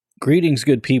Greetings,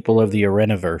 good people of the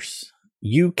Areniverse.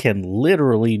 You can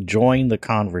literally join the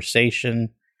conversation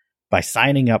by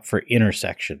signing up for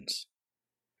Intersections.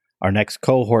 Our next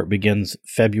cohort begins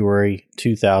February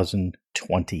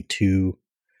 2022.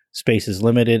 Space is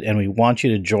limited, and we want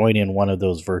you to join in one of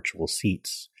those virtual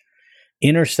seats.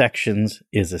 Intersections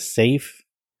is a safe,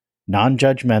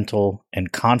 non-judgmental,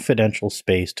 and confidential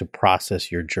space to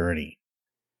process your journey.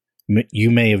 You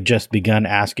may have just begun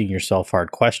asking yourself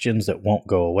hard questions that won't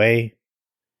go away.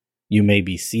 You may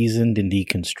be seasoned in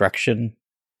deconstruction.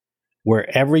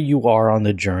 Wherever you are on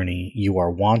the journey, you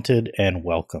are wanted and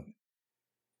welcome.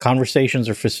 Conversations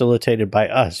are facilitated by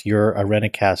us, your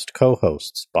Arenicast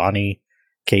co-hosts, Bonnie,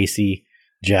 Casey,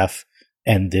 Jeff,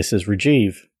 and this is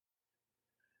Rajiv.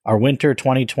 Our winter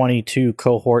 2022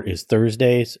 cohort is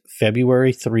Thursdays,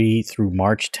 February 3 through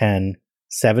March 10,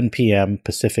 7 p.m.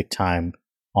 Pacific Time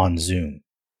on Zoom.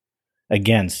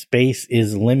 Again, space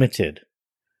is limited,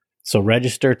 so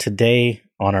register today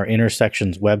on our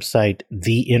Intersections website,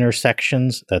 The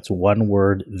Intersections, that's one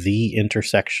word,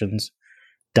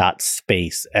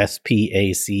 theintersections.space,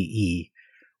 S-P-A-C-E,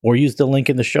 or use the link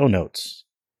in the show notes.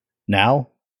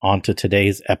 Now, on to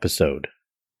today's episode.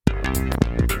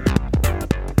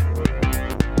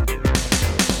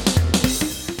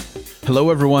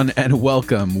 Hello, everyone, and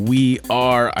welcome. We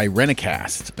are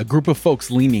Irenicast, a group of folks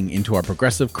leaning into our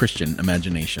progressive Christian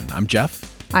imagination. I'm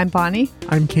Jeff. I'm Bonnie.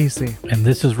 I'm Casey. And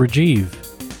this is Rajiv.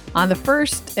 On the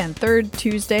first and third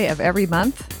Tuesday of every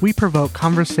month, we provoke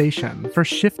conversation for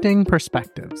shifting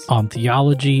perspectives on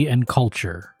theology and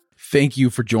culture. Thank you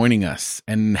for joining us,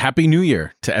 and Happy New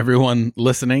Year to everyone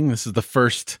listening. This is the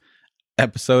first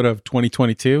episode of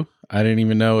 2022. I didn't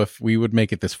even know if we would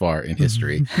make it this far in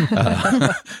history,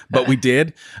 but we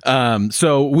did.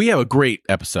 So we have a great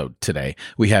episode today.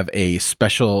 We have a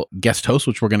special guest host,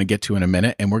 which we're going to get to in a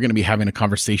minute, and we're going to be having a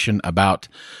conversation about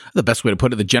the best way to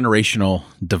put it, the generational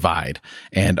divide.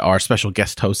 And our special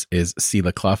guest host is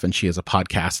Selah Cluff, and she has a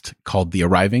podcast called The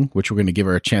Arriving, which we're going to give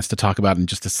her a chance to talk about in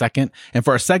just a second. And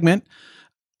for our segment,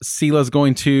 Selah's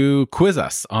going to quiz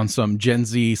us on some Gen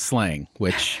Z slang,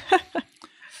 which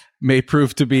may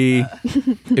prove to be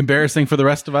embarrassing for the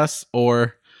rest of us,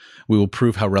 or we will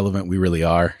prove how relevant we really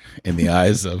are in the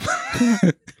eyes of,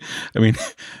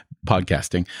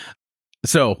 podcasting.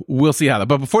 So we'll see how that.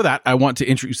 But before that, I want to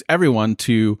introduce everyone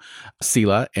to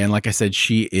Selah. And like I said,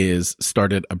 she is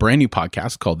started a brand new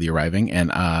podcast called The Arriving. And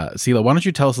Selah, why don't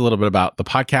you tell us a little bit about the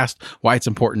podcast, why it's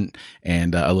important,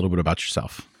 and a little bit about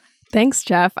yourself. Thanks,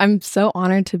 Jeff. I'm so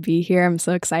honored to be here. I'm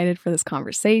so excited for this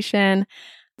conversation.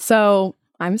 So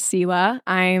I'm Selah.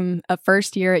 I'm a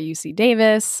first year at UC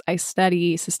Davis. I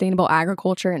study sustainable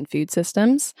agriculture and food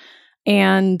systems.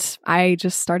 And I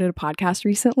just started a podcast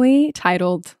recently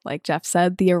titled, like Jeff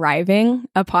said, The Arriving,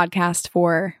 a podcast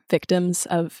for victims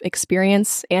of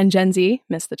experience and Gen Z.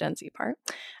 Missed the Gen Z part.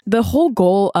 The whole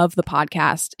goal of the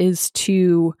podcast is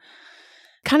to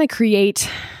kind of create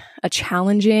a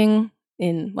challenging,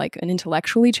 an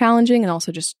intellectually challenging and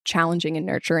also just challenging and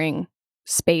nurturing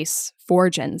space for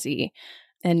Gen Z,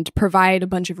 and provide a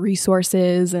bunch of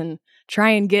resources and try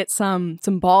and get some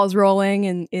balls rolling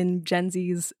in Gen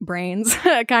Z's brains,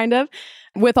 kind of,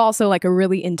 with also like a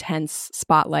really intense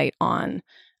spotlight on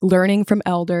learning from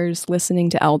elders, listening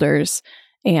to elders,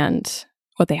 and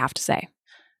what they have to say.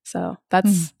 So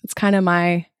that's kind of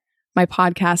my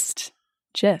podcast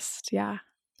gist. Yeah.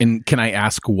 And can I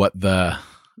ask what the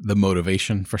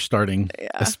motivation for starting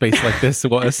a space like this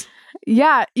was?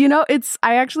 Yeah,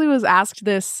 I actually was asked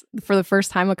this for the first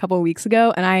time a couple of weeks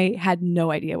ago, and I had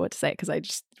no idea what to say because I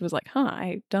just was like,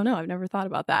 I don't know. I've never thought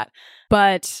about that.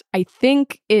 But I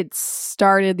think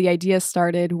the idea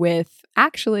started with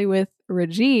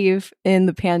Rajiv in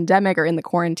the pandemic or in the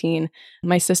quarantine.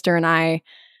 My sister and I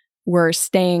were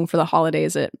staying for the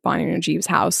holidays at Bonnie and Rajiv's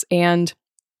house, and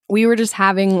we were just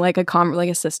having like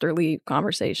a sisterly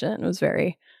conversation. It was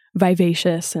very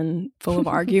vivacious and full of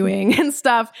arguing and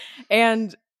stuff.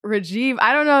 And Rajiv,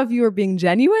 I don't know if you were being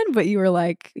genuine, but you were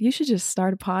like, you should just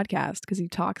start a podcast because you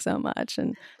talk so much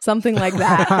and something like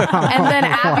that. And then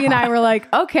Abby and I were like,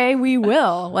 okay, we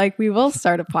will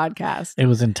start a podcast. It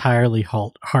was entirely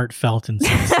heartfelt and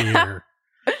sincere.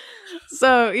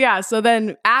 So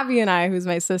then Abby and I, who's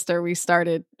my sister, we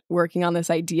started working on this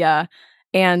idea.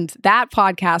 And that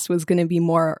podcast was going to be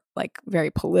more like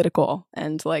very political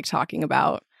and like talking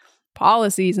about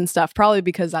policies and stuff, probably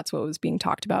because that's what was being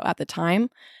talked about at the time.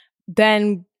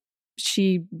 Then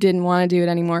she didn't want to do it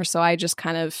anymore. So I just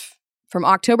kind of, from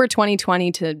October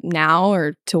 2020 to now,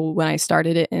 or till when I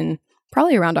started it in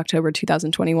probably around October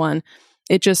 2021,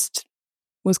 it just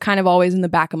was kind of always in the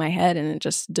back of my head, and it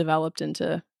just developed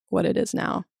into what it is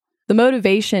now. the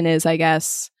motivation is, I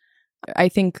guess, I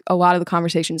think a lot of the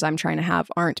conversations I'm trying to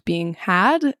have aren't being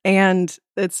had. And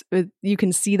you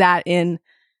can see that in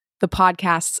the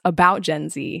podcasts about Gen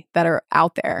Z that are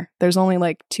out there. There's only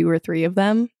like 2 or 3 of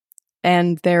them.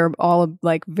 And they're all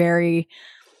like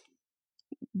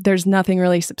there's nothing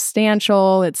really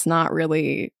substantial. It's not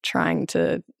really trying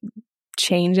to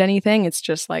change anything. It's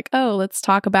just like, oh, let's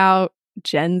talk about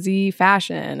Gen Z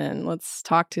fashion and let's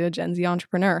talk to a Gen Z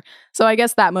entrepreneur. So I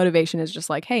guess that motivation is just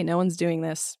like, hey, no one's doing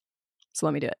this, so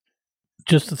let me do it.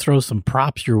 Just to throw some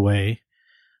props your way,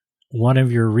 one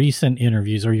of your recent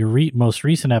interviews or your most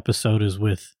recent episode is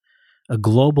with a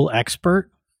global expert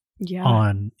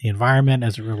on the environment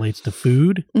as it relates to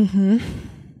food. Mm-hmm.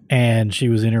 And she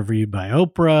was interviewed by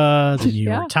Oprah, the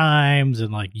New York Times,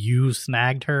 and like you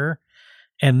snagged her.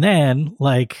 And then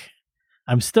like,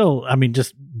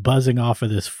 just buzzing off of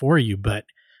this for you, but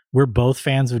we're both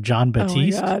fans of John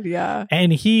Batiste. Oh my God, yeah.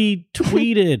 And he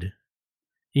tweeted,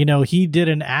 he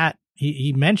did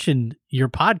he mentioned your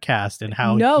podcast and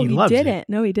how he loves it.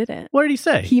 No, he didn't. What did he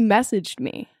say? He messaged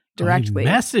me directly. He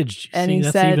messaged you. And he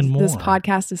said, this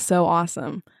podcast is so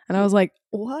awesome. And I was like,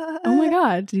 what? Oh my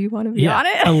God, do you want to be on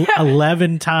it?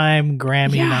 11-time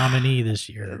Grammy nominee this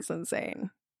year. That's insane.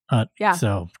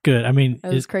 So good. I mean,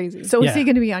 it was crazy. So is he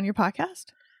going to be on your podcast?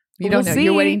 You don't know. See.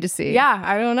 You're waiting to see. Yeah,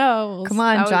 I don't know. Come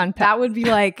on, John. That would be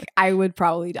like, I would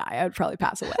probably die. I would probably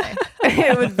pass away.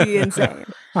 It would be insane.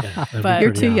 But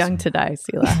you're too young to die,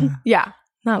 Selah. Yeah,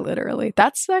 not literally.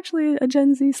 That's actually a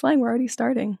Gen Z slang. We're already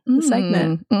starting the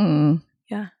segment.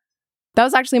 Yeah. That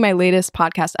was actually my latest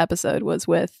podcast episode was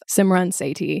with Simran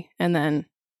Sethi. And then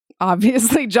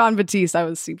obviously John Batiste. I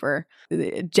was super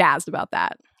jazzed about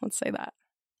that. Let's say that.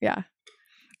 Yeah.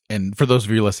 And for those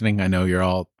of you listening, I know you're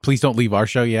all, please don't leave our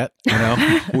show yet. We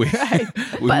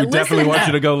definitely want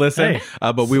you to go listen.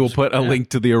 But we will put a link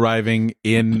to The Arriving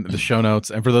in the show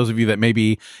notes. And for those of you that may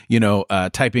be,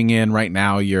 typing in right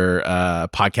now your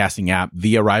podcasting app,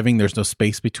 The Arriving, there's no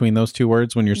space between those 2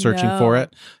 words when you're searching for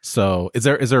it. So is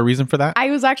there a reason for that?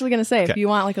 I was actually going to say, if you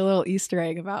want like a little Easter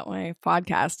egg about my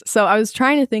podcast. So I was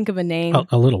trying to think of a name.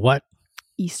 A little what?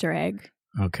 Easter egg.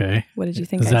 Okay. What did you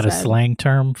think? Is that a slang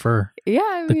term for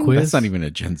the quiz? That's not even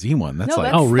a Gen Z one. That's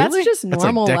really? That's just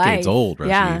normal That's like decades life. old,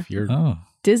 Rosie. Yeah.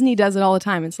 Disney does it all the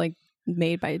time. It's like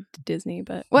made by Disney,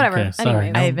 but whatever. Okay, sorry.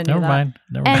 Anyways. I even knew that.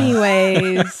 Never mind.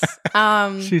 Anyways,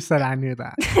 she said I knew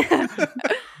that.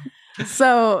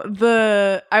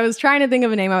 So I was trying to think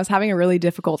of a name. I was having a really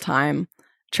difficult time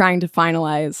trying to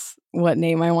finalize what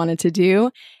name I wanted to do.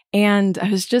 And I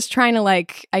was just trying to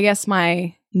I guess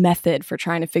my method for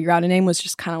trying to figure out a name was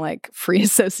just kind of like free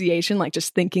association, like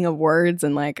just thinking of words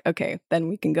and okay, then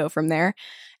we can go from there.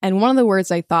 And one of the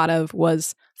words I thought of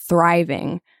was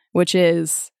thriving, which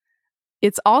is,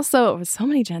 it's also so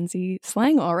many Gen Z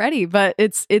slang already, but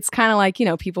it's kind of like,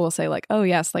 people will say oh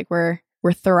yes, we're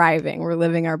thriving, we're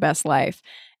living our best life.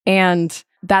 And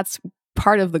that's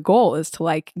part of the goal, is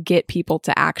to get people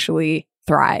to actually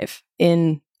thrive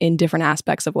in different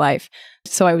aspects of life.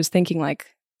 So I was thinking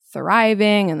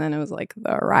thriving, and then it was the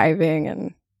arriving,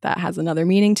 and that has another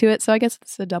meaning to it. So I guess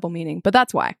it's a double meaning, but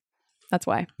that's why.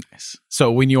 Nice.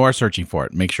 So when you are searching for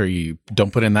it, make sure you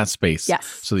don't put in that space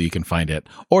so that you can find it,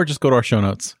 or just go to our show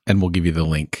notes and we'll give you the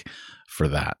link for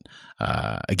that.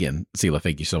 Again, Selah,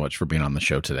 thank you so much for being on the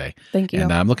show today. Thank you.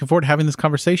 And I'm looking forward to having this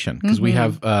conversation, because we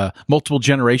have multiple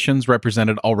generations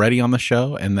represented already on the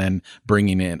show, and then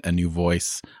bringing in a new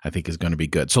voice, I think, is going to be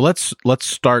good. So let's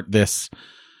start this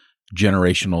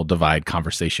generational divide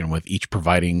conversation with each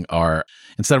providing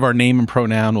instead of our name and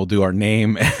pronoun, we'll do our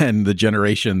name and the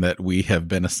generation that we have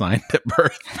been assigned at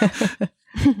birth.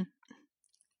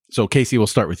 So Casey, we'll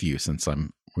start with you, since we're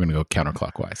going to go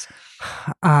counterclockwise.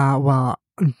 Well,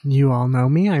 you all know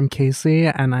me. I'm Casey,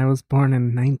 and I was born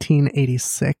in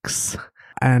 1986,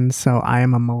 and so I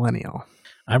am a millennial.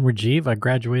 I'm Rajiv. I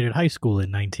graduated high school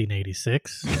in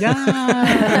 1986. Yeah.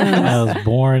 I was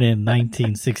born in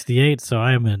 1968, so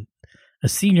I am a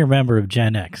senior member of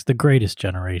Gen X, the greatest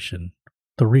generation,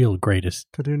 the real greatest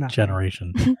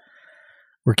generation.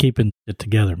 We're keeping it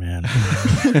together, man.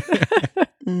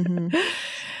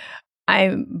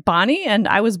 I'm Bonnie, and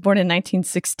I was born in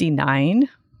 1969,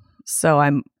 so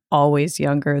I'm always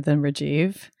younger than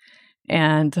Rajiv.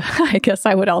 And I guess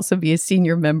I would also be a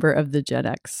senior member of the Gen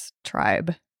X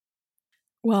tribe.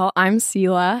 Well, I'm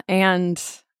Selah, and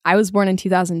I was born in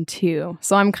 2002,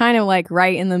 so I'm kind of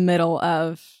right in the middle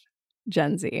of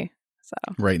Gen Z. So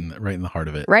right in the heart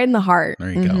of it. Right in the heart.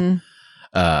 There you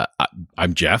go.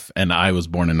 I'm Jeff, and I was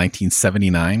born in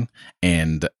 1979,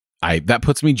 and that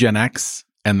puts me Gen X,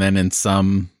 and then in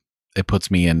some it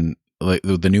puts me in like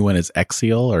the new one is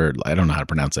Exennial, or I don't know how to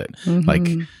pronounce it. Mm-hmm.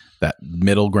 Like that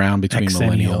middle ground between Exennial.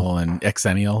 millennial and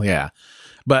Exennial. Yeah.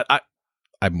 But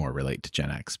I more relate to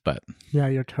Gen X, but Yeah,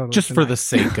 you're totally just for the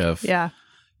sake of Yeah.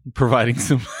 providing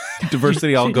some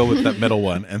diversity, I'll go with that middle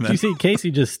one. And then You see,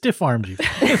 Casey just stiff arms you.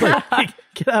 He's like, "Hey,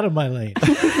 get out of my lane."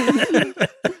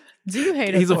 Do you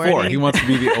hate he's a authority? 4. He wants to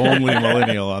be the only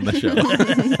millennial on the show.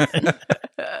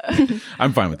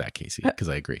 I'm fine with that, Casey, because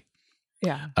I agree.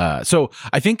 Yeah. So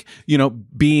I think,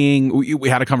 we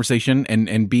had a conversation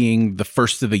and being the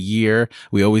first of the year,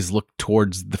 we always look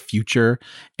towards the future.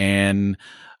 And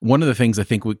one of the things I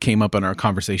think we came up in our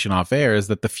conversation off air is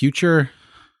that the future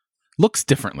looks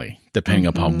differently depending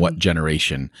upon what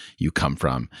generation you come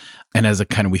from. And as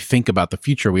we think about the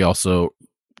future, we also,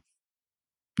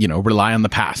 rely on the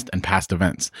past and past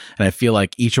events. And I feel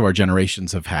like each of our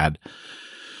generations have had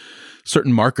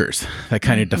certain markers that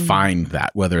kind of define that,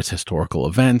 whether it's historical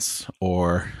events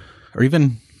or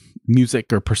even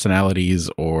music or personalities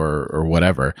or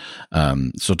whatever.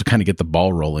 So to kind of get the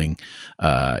ball rolling,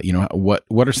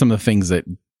 what are some of the things that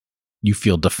you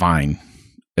feel define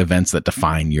events that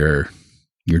define your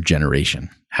generation,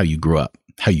 how you grew up,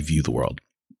 how you view the world?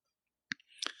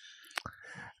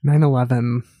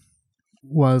 9/11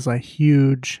 was a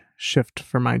huge shift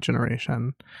for my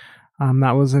generation.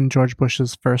 That was in George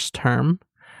Bush's first term.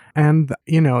 And,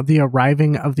 the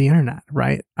arriving of the internet,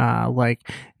 right? Like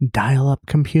dial-up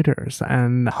computers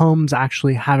and homes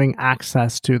actually having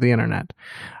access to the internet,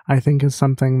 I think is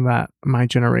something that my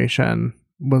generation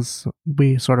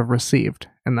we sort of received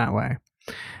in that way.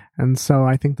 And so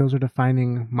I think those are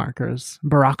defining markers.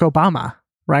 Barack Obama,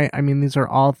 right? I mean, these are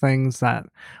all things that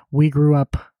we grew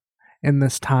up in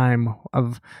this time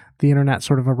of the internet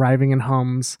sort of arriving in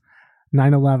homes,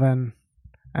 9/11,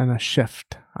 and a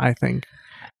shift, I think.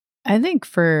 I think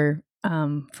from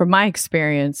my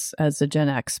experience as a Gen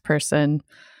X person,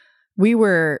 we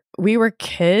were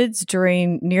kids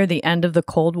near the end of the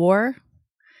Cold War.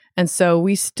 And so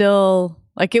we still,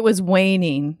 it was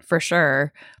waning for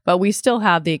sure, but we still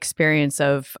have the experience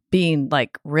of being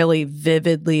really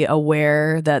vividly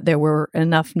aware that there were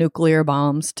enough nuclear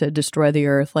bombs to destroy the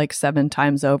earth 7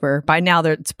 times over. By now,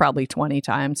 it's probably 20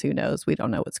 times. Who knows? We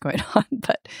don't know what's going on.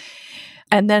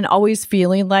 And then always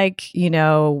feeling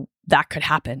that could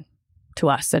happen to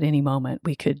us at any moment.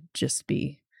 We could just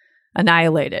be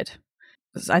annihilated.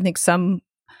 I think some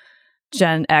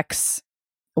Gen X,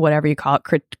 whatever you call it,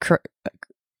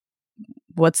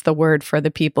 what's the word for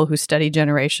the people who study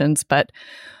generations? But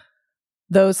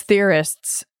those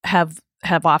theorists have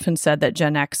often said that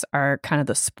Gen X are kind of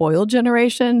the spoiled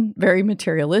generation, very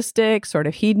materialistic, sort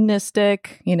of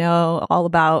hedonistic, all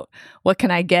about what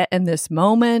can I get in this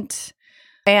moment.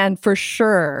 And for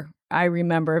sure, I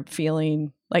remember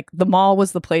feeling like the mall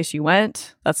was the place you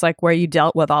went. That's where you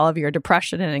dealt with all of your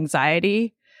depression and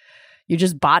anxiety. You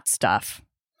just bought stuff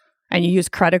and you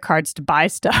used credit cards to buy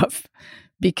stuff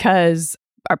because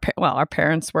our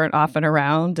parents weren't often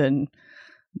around, and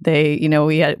they,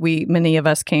 many of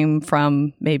us came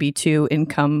from maybe 2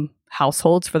 income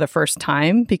households for the first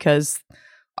time because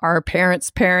our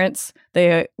parents,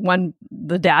 the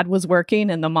dad was working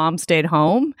and the mom stayed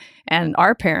home, and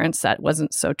our parents, that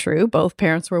wasn't so true. Both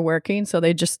parents were working. So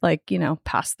they just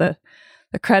passed the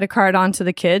credit card on to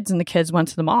the kids, and the kids went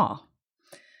to the mall.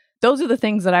 Those are the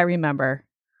things that I remember.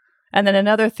 And then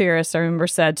another theorist I remember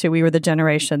said too, we were the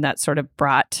generation that sort of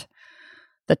brought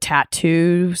the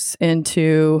tattoos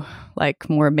into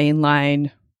more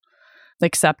mainline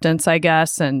acceptance, I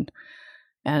guess. And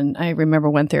I remember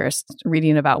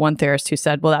reading about one theorist who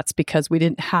said, well, that's because we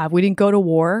didn't go to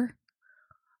war.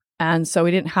 And so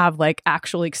we didn't have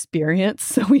actual experience.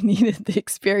 So we needed the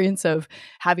experience of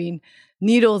having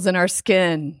needles in our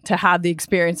skin to have the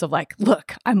experience of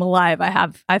look, I'm alive.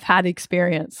 I've had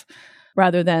experience,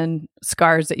 rather than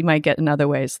scars that you might get in other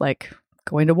ways, like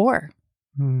going to war.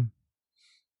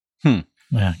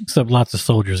 Yeah, except lots of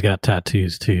soldiers got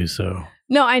tattoos too, so.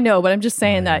 No, I know, but I'm just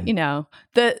saying that,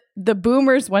 the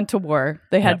boomers went to war.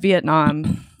 They had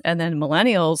Vietnam, and then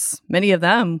millennials, many of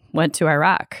them went to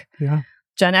Iraq. Yeah.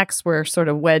 Gen X were sort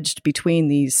of wedged between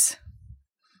these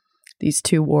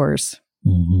 2 wars.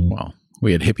 Mm-hmm. Well,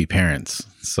 we had hippie parents,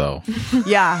 so.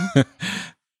 Yeah.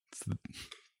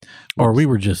 Or we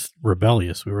were just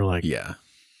rebellious. We were like, yeah.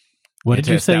 What did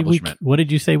you say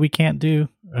we can't do?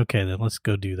 Okay, then let's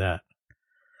go do that.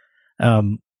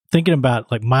 Thinking about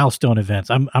milestone events.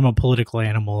 I'm a political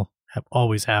animal,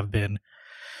 always have been.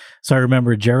 So I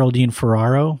remember Geraldine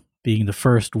Ferraro being the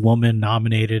first woman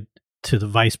nominated to the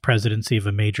vice presidency of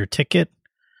a major ticket.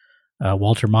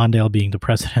 Walter Mondale being the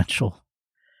presidential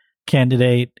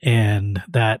candidate, and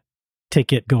that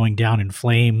ticket going down in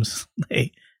flames.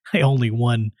 They only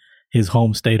won his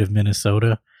home state of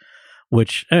Minnesota,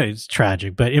 which is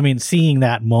tragic. But I mean, seeing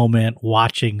that moment,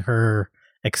 watching her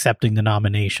accepting the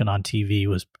nomination on TV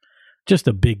was just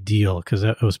a big deal because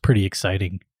it was pretty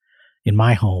exciting in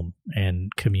my home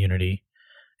and community.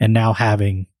 And now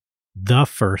having the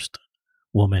first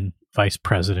woman vice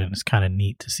president is kind of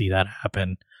neat to see that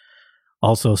happen.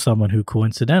 Also, someone who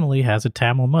coincidentally has a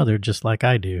Tamil mother, just like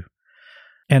I do.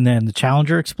 And then the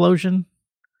Challenger explosion,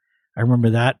 I remember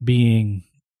that being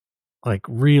like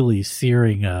really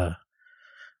searing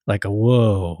like a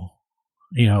whoa,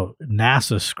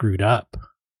 NASA screwed up.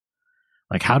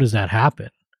 Like, how does that happen?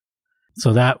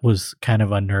 So that was kind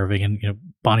of unnerving. And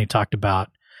Bonnie talked about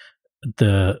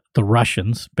the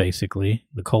Russians, basically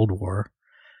the Cold War,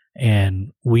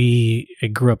 and we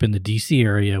grew up in the DC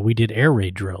area. We did air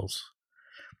raid drills,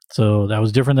 so that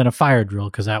was different than a fire drill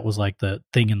because that was like the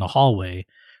thing in the hallway.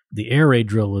 The air raid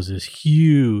drill was this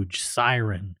huge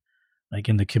siren, like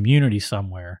in the community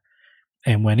somewhere,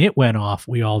 and when it went off,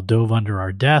 we all dove under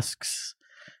our desks.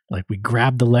 Like, we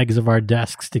grabbed the legs of our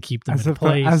desks to keep them in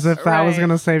place. As if that was going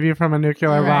to save you from a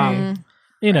nuclear bomb.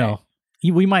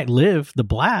 We might live the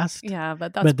blast. Yeah,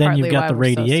 but then you've got the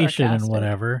radiation and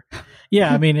whatever.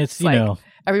 Yeah, I mean, it's,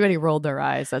 everybody rolled their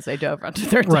eyes as they dove onto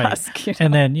their desk.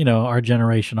 And then, our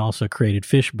generation also created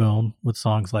Fishbone with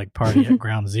songs like Party at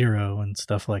Ground Zero and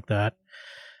stuff like that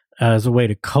as a way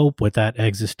to cope with that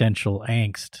existential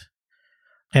angst.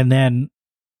 And then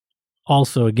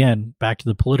also, again, back to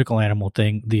the political animal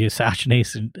thing, the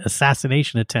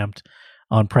assassination attempt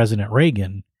on President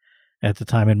Reagan at the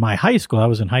time in my high school. I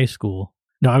was in high school.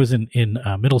 No, I was in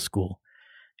middle school.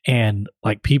 And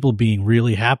like people being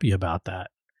really happy about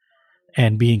that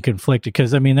and being conflicted.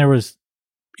 Because, I mean, there was,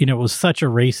 it was such a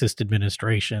racist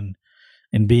administration,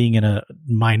 and being in a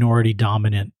minority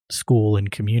dominant school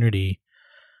and community,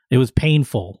 it was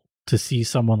painful to see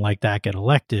someone like that get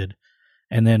elected.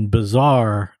 And then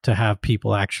bizarre to have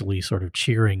people actually sort of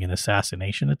cheering an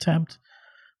assassination attempt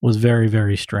was very,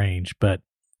 very strange. But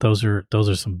those are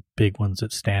some big ones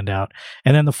that stand out.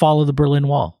 And then the fall of the Berlin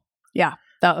Wall. Yeah,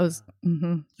 that was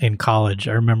in college.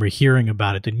 I remember hearing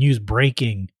about it, the news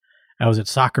breaking. I was at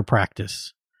soccer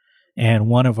practice, and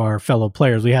one of our fellow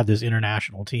players, we had this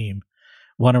international team.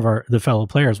 One of the fellow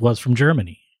players was from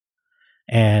Germany,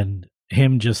 and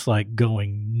him just like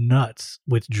going nuts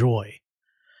with joy.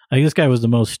 Like, this guy was the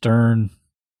most stern,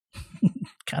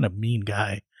 kind of mean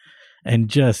guy, and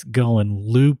just going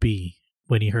loopy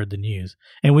when he heard the news.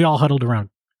 And we all huddled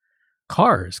around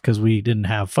cars because we didn't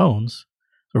have phones.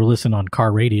 So we're listening on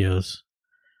car radios.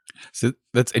 So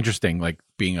that's interesting, like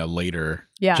being a later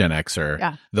Gen Xer.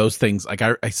 Yeah. Those things, like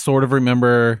I sort of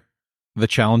remember the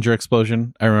Challenger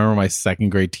explosion. I remember my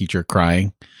second grade teacher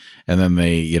crying, and then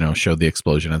they, showed the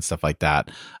explosion and stuff like that.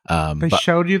 They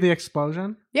showed you the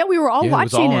explosion? Yeah, we were all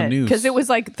watching it because it was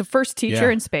like the first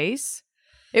teacher in space.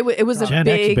 It was a Gen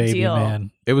big X baby, deal.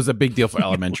 Man. It was a big deal for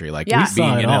elementary. Like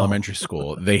being in elementary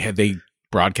school, they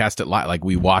broadcast it live. Like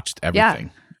we watched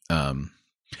everything. Yeah.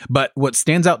 But what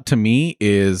stands out to me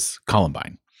is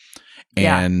Columbine.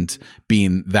 And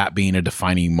being a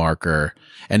defining marker,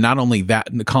 and not only that,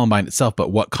 Columbine itself,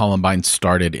 but what Columbine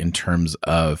started in terms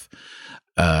of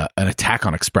an attack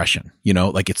on expression.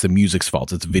 Like it's the music's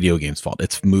fault, it's video games' fault,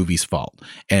 it's movies' fault,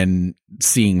 and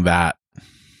seeing that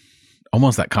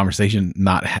almost that conversation,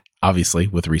 not obviously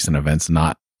with recent events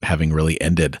not having really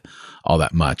ended all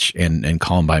that much, and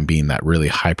Columbine being that really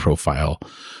high profile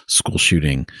school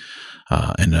shooting,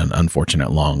 and an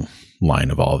unfortunate long line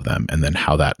of all of them, and then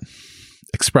how that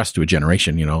expressed to a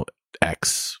generation.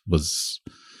 X was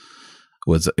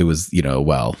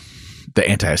the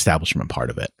anti-establishment part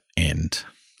of it, and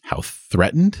how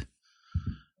threatened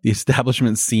the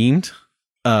establishment seemed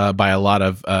by a lot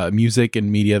of music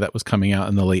and media that was coming out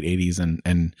in the late 80s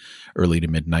and early to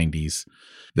mid 90s.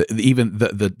 Even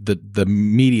the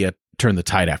media turned the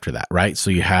tide after that, right? So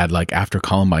you had, like, after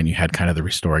Columbine, you had kind of the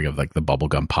restoring of like the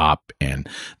bubblegum pop and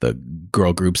the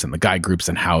girl groups and the guy groups,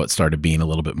 and how it started being a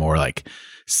little bit more like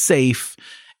safe.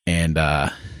 And so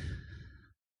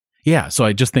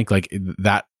I just think like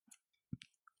that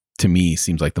to me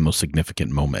seems like the most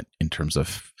significant moment in terms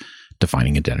of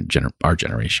defining our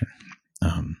generation.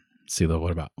 Selah,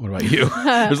 what about you?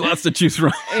 There's lots to choose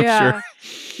from, I'm sure.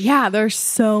 Yeah, there's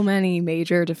so many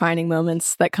major defining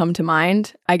moments that come to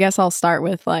mind. I guess I'll start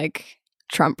with like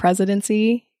Trump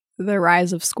presidency, the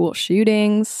rise of school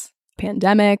shootings,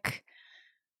 pandemic,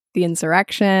 the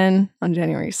insurrection on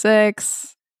January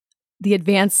 6th, the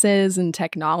advances in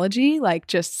technology, like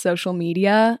just social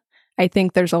media. I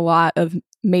think there's a lot of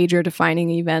major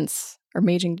defining events or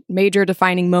major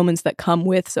defining moments that come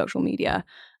with social media.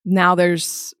 Now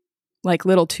there's like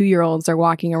little 2-year-olds are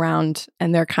walking around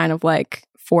and they're kind of like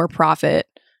for-profit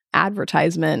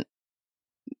advertisement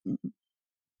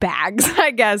bags,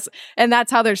 I guess. And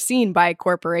that's how they're seen by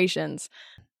corporations.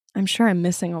 I'm sure I'm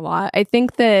missing a lot. I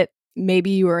think that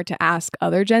maybe you were to ask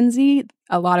other Gen Z,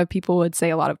 a lot of people would say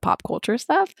a lot of pop culture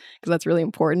stuff because that's really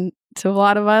important to a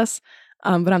lot of us.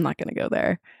 But I'm not going to go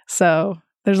there. So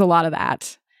there's a lot of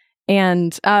that.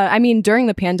 And I mean, during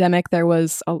the pandemic, there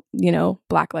was,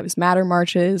 Black Lives Matter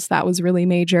marches. That was really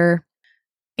major.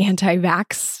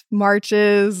 Anti-vax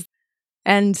marches.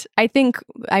 And I think,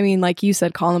 like you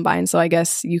said, Columbine. So I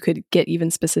guess you could get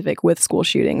even specific with school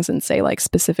shootings and say like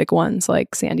specific ones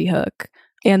like Sandy Hook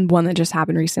and one that just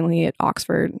happened recently at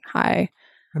Oxford High.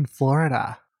 In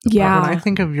Florida. Yeah. When I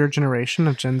think of your generation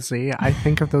of Gen Z, I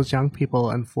think of those young people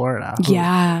in Florida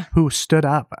who stood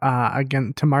up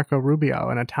again to Marco Rubio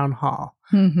in a town hall.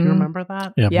 Mm-hmm. Do you remember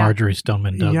that? Yeah, Marjorie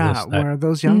Stoneman Douglas. Yeah, where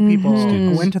those young people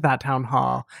went to that town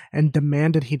hall and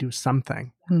demanded he do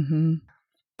something. Mm-hmm.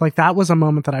 Like that was a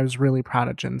moment that I was really proud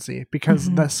of Gen Z because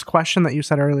this question that you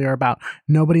said earlier about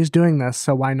nobody's doing this,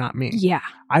 so why not me? Yeah.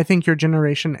 I think your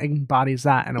generation embodies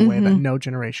that in a way that no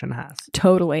generation has.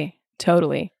 Totally.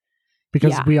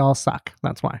 Because we all suck.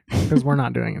 That's why. Because we're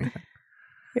not doing anything.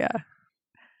 Yeah.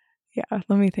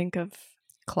 Let me think of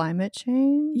climate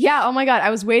change. Yeah. Oh my God. I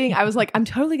was waiting. I was like, I'm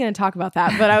totally going to talk about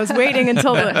that. But I was waiting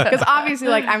until because obviously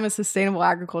like I'm a sustainable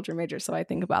agriculture major. So I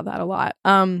think about that a lot.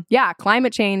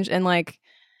 Climate change and like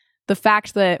the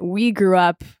fact that we grew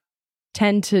up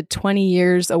 10 to 20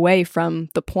 years away from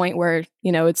the point where,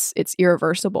 it's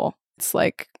irreversible. It's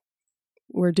like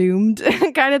we're doomed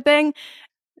kind of thing.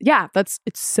 Yeah, it's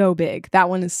so big. That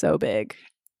one is so big.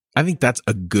 I think that's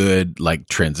a good like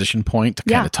transition point to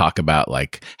kind of talk about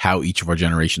like how each of our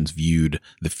generations viewed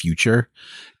the future.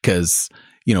 Because,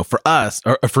 for us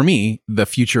or for me, the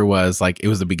future was like it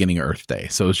was the beginning of Earth Day.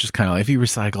 So it was just kind of like if you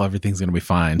recycle, everything's going to be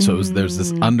fine. So there's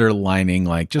this underlining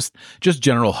like just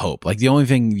general hope. Like the only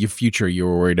thing your future you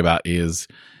were worried about is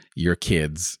your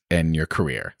kids and your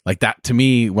career. Like that to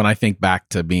me, when I think back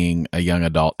to being a young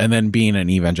adult and then being in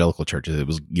evangelical churches, it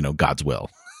was, God's will.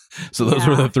 So those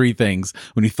were the three things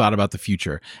when you thought about the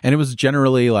future. And it was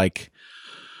generally like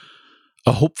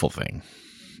a hopeful thing.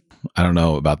 I don't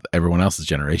know about everyone else's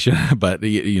generation, but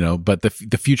but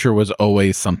the future was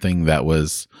always something that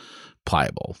was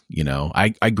pliable.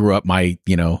 I grew up, my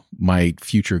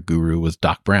future guru was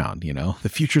Doc Brown. The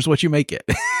future's what you make it.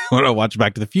 When I watch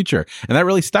Back to the Future, and that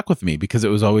really stuck with me because it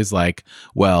was always like,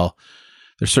 well,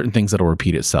 there's certain things that'll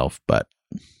repeat itself, but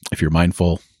if you're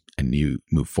mindful and you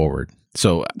move forward.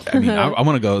 So I mean, I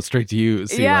want to go straight to you,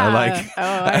 Selah.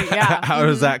 Yeah. How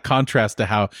does that contrast to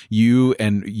how you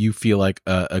feel like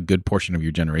a good portion of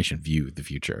your generation view the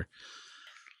future?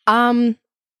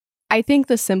 I think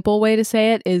the simple way to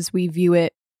say it is we view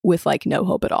it with like no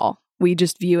hope at all. We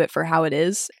just view it for how it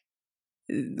is.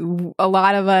 A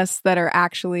lot of us that are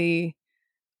actually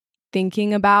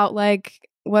thinking about like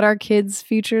what our kids'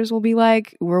 futures will be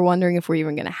like, we're wondering if we're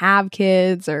even going to have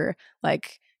kids or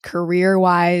like career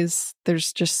wise.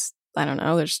 There's just, I don't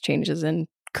know, there's changes in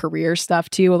career stuff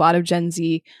too. A lot of Gen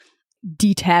Z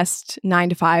detest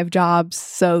 9-to-5 jobs.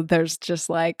 So there's just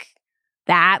like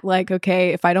that, like, okay,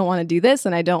 if I don't want to do this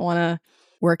and I don't want to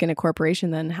work in a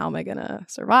corporation, then how am I going to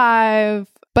survive?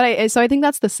 But I think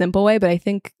that's the simple way. But I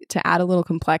think to add a little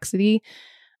complexity,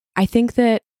 I think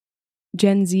that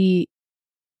Gen Z,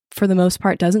 for the most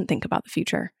part, doesn't think about the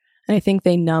future. And I think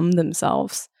they numb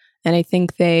themselves. And I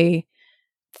think they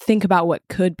think about what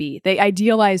could be. They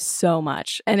idealize so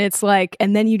much. And it's like,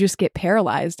 and then you just get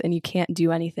paralyzed and you can't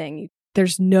do anything.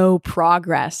 There's no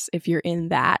progress if you're in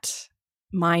that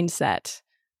mindset.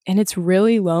 And it's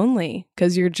really lonely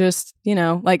because you're just,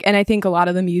 like, and I think a lot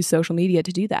of them use social media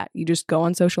to do that. You just go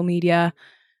on social media,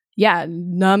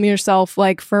 numb yourself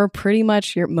like for pretty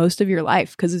much most of your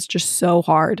life because it's just so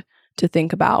hard to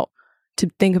think about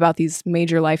these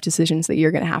major life decisions that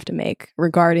you're going to have to make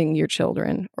regarding your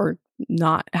children or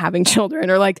not having children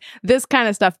or like this kind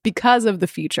of stuff because of the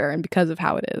future and because of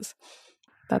how it is.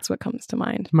 That's what comes to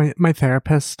mind. My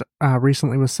therapist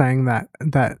recently was saying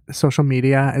that social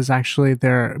media is actually,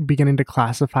 they're beginning to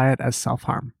classify it as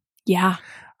self-harm. Yeah.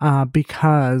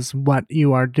 Because what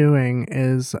you are doing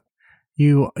is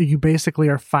you basically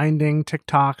are finding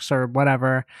TikToks or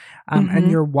whatever,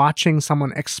 and you're watching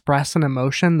someone express an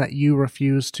emotion that you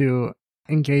refuse to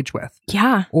engage with.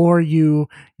 Yeah. Or you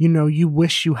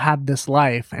wish you had this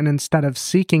life, and instead of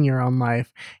seeking your own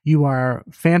life, you are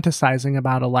fantasizing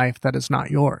about a life that is not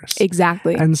yours.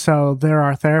 Exactly. And so there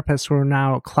are therapists who are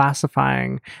now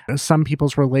classifying some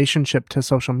people's relationship to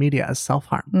social media as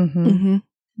self-harm. Mm-hmm.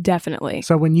 Definitely.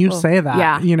 So when you say that,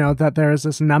 yeah. That there is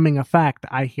this numbing effect,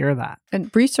 I hear that.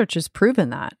 And research has proven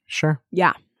that. Sure.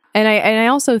 Yeah. And I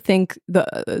also think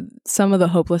some of the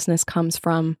hopelessness comes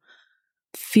from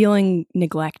feeling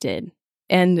neglected.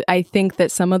 And I think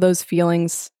that some of those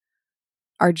feelings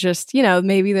are just,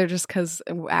 maybe they're just because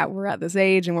we're at this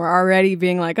age and we're already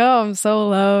being like, oh, I'm so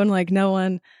alone. Like no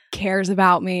one cares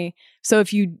about me. So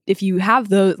if you have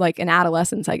those, like in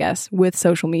adolescence, I guess, with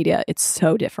social media, it's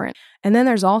so different. And then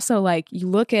there's also like, you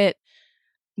look at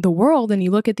the world and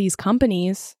you look at these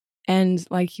companies and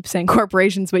like I keep saying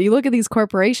corporations, but you look at these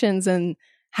corporations and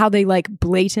how they like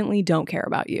blatantly don't care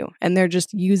about you. And they're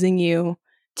just using you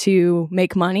to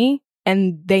make money.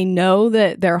 And they know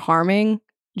that they're harming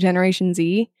Generation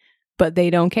Z, but they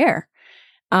don't care.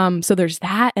 So there's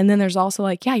that. And then there's also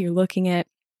like, you're looking at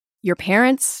your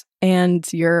parents and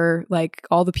you're like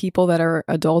all the people that are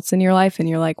adults in your life. And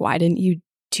you're like, why didn't you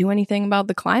do anything about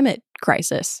the climate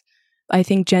crisis? I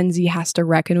think Gen Z has to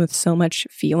reckon with so many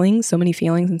feelings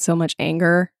and so much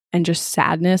anger and just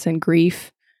sadness and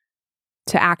grief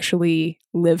to actually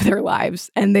live their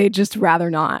lives. And they just rather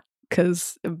not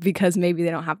because maybe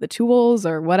they don't have the tools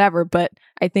or whatever. But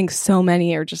I think so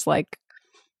many are just like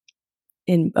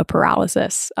in a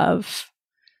paralysis of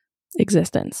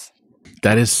existence.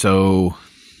 That is so,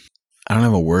 I don't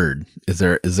have a word. Is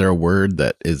there a word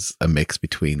that is a mix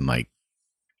between like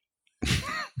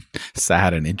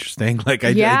sad and interesting? Like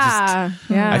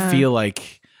I feel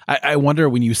like I wonder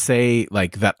when you say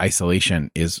like that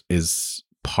isolation is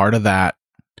part of that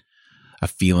a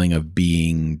feeling of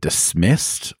being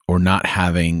dismissed or not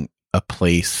having a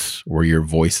place where your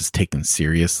voice is taken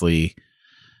seriously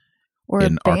or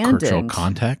in abandoned. our cultural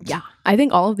context. Yeah, I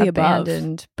think all of the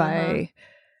abandoned by.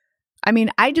 I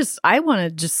mean, I want to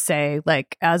just say,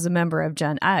 like, as a member of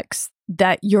Gen X,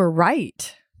 that you're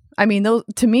right. I mean,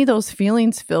 to me, those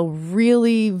feelings feel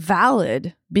really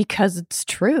valid because it's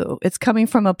true. It's coming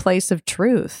from a place of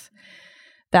truth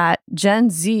that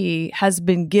Gen Z has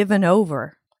been given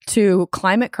over to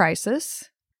climate crisis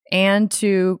and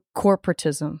to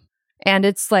corporatism. And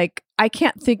it's like, I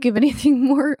can't think of anything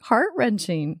more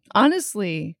heart-wrenching,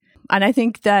 honestly. And I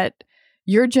think that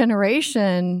your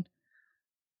generation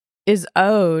is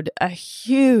owed a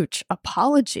huge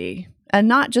apology, and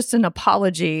not just an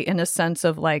apology in a sense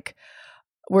of like,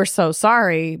 we're so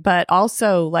sorry, but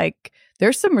also like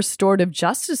there's some restorative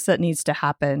justice that needs to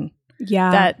happen.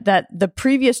 Yeah. That the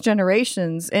previous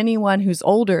generations, anyone who's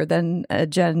older than a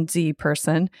Gen Z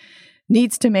person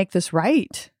needs to make this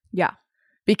right. Yeah.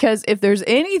 Because if there's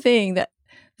anything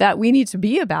that we need to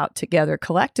be about together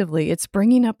collectively, it's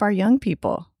bringing up our young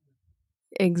people.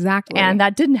 Exactly. And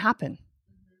that didn't happen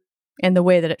in the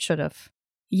way that it should have.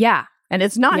 Yeah. And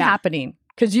it's not happening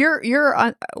because you're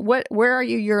on where are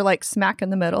you? You're like smack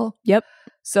in the middle. Yep.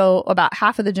 So about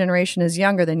half of the generation is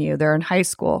younger than you. They're in high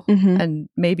school and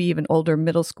maybe even older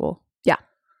middle school. Yeah.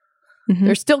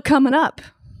 They're still coming up.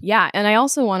 Yeah. And I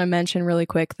also want to mention really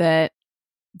quick that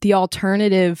the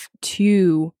alternative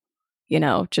to,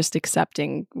 just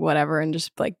accepting whatever and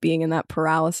just like being in that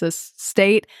paralysis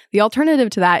state, the alternative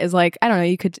to that is like, I don't know,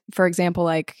 you could, for example,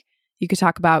 like you could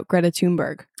talk about Greta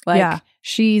Thunberg. Like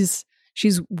she's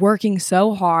working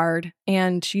so hard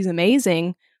and she's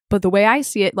amazing. But the way I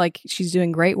see it, like she's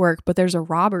doing great work, but there's a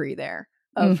robbery there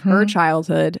of her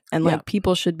childhood. And like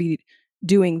people should be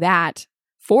doing that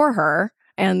for her.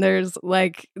 And there's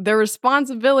like the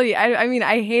responsibility. I mean,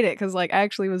 I hate it because like I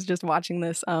actually was just watching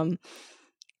this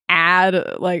ad,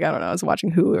 like, I don't know, I was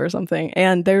watching Hulu or something.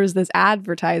 And there was this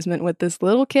advertisement with this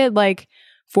little kid, like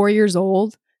 4 years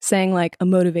old, saying like a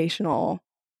motivational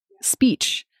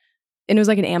speech. And it was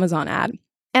like an Amazon ad.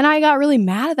 And I got really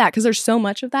mad at that because there's so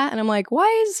much of that. And I'm like,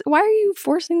 why are you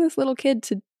forcing this little kid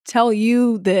to tell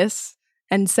you this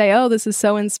and say, oh, this is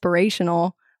so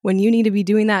inspirational when you need to be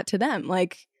doing that to them?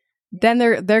 Like, then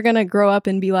they're going to grow up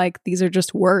and be like, these are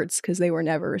just words because they were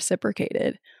never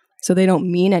reciprocated. So they don't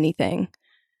mean anything.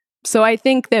 So I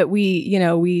think that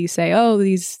we say, oh,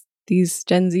 these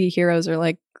Gen Z heroes are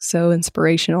like so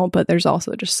inspirational, but there's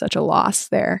also just such a loss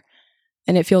there.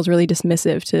 And it feels really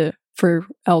dismissive for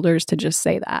elders to just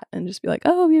say that and just be like,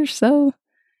 oh, you're so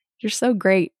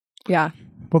great. Yeah.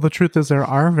 Well, the truth is there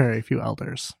are very few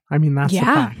elders. I mean, that's the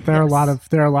fact. There are a lot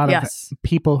of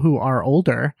people who are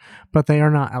older, but they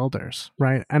are not elders,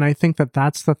 right? And I think that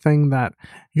that's the thing that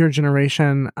your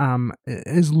generation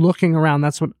is looking around.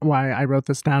 That's why I wrote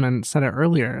this down and said it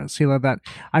earlier, Selah, that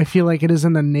I feel like it is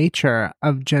in the nature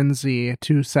of Gen Z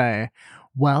to say,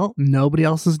 well, nobody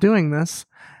else is doing this.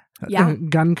 Yeah.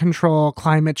 Gun control,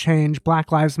 climate change,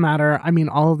 Black Lives Matter. I mean,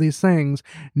 all of these things.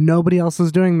 Nobody else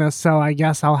is doing this, so I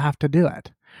guess I'll have to do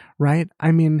it. Right?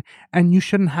 I mean, and you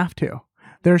shouldn't have to.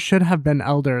 There should have been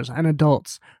elders and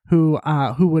adults who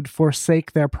would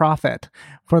forsake their profit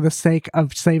for the sake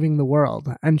of saving the world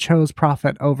and chose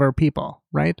profit over people,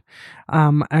 right?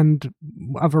 And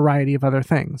a variety of other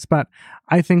things. But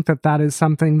I think that that is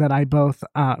something that I both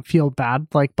feel bad,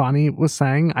 like Bonnie was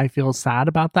saying. I feel sad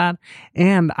about that.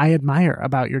 And I admire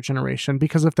about your generation,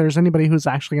 because if there's anybody who's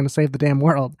actually going to save the damn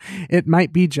world, it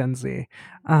might be Gen Z,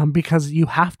 because you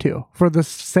have to, for the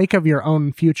sake of your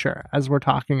own future, as we're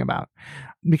talking about,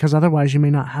 because otherwise you may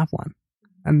not have one.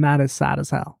 And that is sad as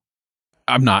hell.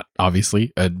 I'm not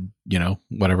obviously a,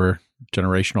 whatever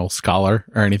generational scholar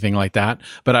or anything like that,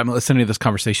 but I'm listening to this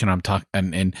conversation. I'm talking,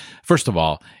 and first of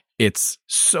all, it's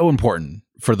so important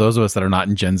for those of us that are not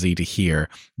in Gen Z to hear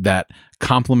that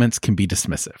compliments can be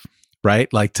dismissive,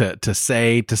 right? Like to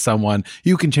say to someone,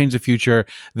 you can change the future,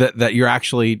 that you're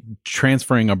actually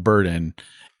transferring a burden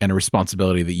and a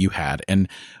responsibility that you had. And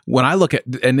when I look at,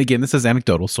 and again, this is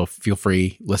anecdotal, so feel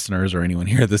free, listeners or anyone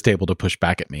here at this table, to push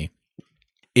back at me.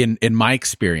 In my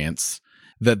experience,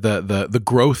 the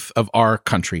growth of our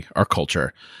country, our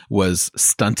culture, was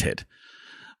stunted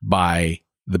by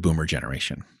the boomer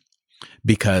generation.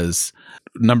 Because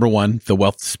number one, the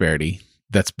wealth disparity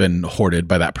that's been hoarded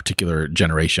by that particular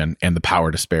generation, and the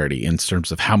power disparity in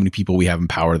terms of how many people we have in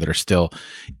power that are still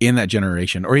in that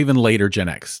generation, or even later Gen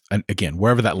X, and again,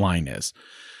 wherever that line is.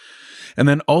 And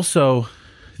then also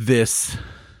this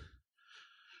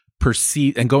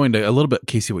perceived, and going to a little bit,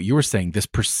 Casey, what you were saying, this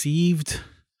perceived,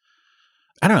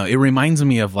 I don't know, it reminds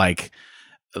me of like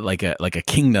a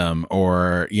kingdom,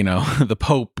 or, the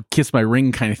Pope kiss my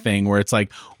ring kind of thing, where it's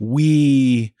like,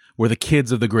 we're the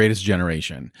kids of the greatest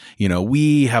generation.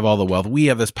 We have all the wealth. We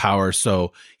have this power.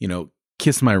 So,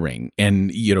 kiss my ring.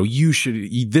 And, you should,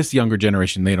 this younger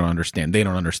generation, they don't understand.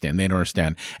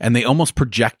 And they almost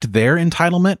project their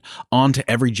entitlement onto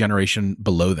every generation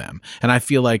below them. And I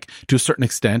feel like to a certain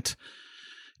extent,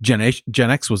 Gen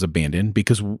X was abandoned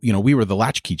because, we were the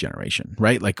latchkey generation,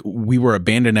 right? Like we were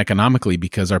abandoned economically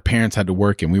because our parents had to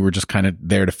work and we were just kind of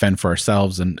there to fend for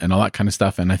ourselves and all that kind of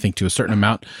stuff. And I think to a certain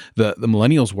amount, the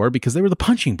millennials were, because they were the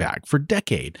punching bag for a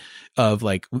decade of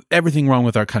like everything wrong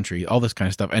with our country, all this kind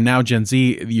of stuff. And now Gen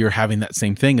Z, you're having that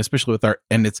same thing, especially with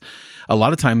and it's a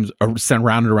lot of times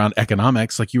surrounded around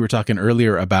economics. Like you were talking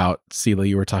earlier about, Selah,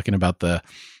 you were talking about the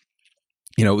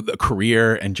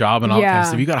career and job and all that kind of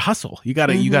stuff. You got to hustle. You got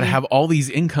to have all these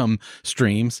income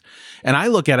streams. And I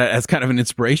look at it as kind of an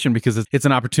inspiration, because it's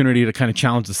an opportunity to kind of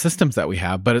challenge the systems that we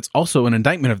have, but it's also an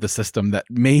indictment of the system that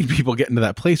made people get into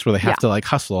that place where they have to like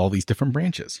hustle all these different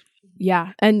branches.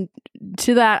 Yeah. And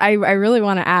to that, I really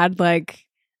want to add, like,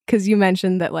 because you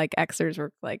mentioned that like Xers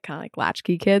were like kind of like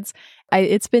latchkey kids.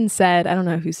 It's been said, I don't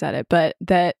know who said it, but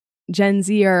that Gen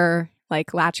Z are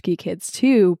like latchkey kids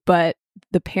too, but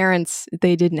the parents,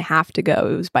 they didn't have to go.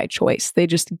 It was by choice. They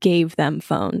just gave them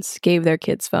phones, gave their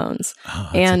kids phones. Oh,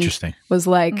 that's and interesting. Was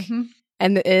like,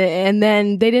 and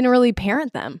then they didn't really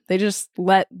parent them. They just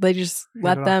let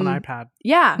them an iPad.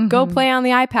 Yeah, go play on the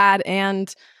iPad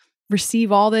and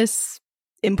receive all this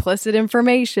implicit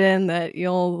information that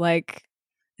you'll like,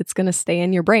 it's going to stay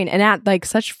in your brain. And at like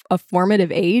such a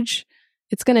formative age,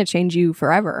 it's going to change you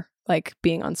forever, like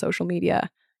being on social media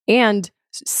and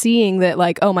seeing that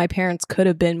like, oh, my parents could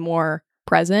have been more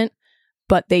present,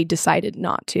 but they decided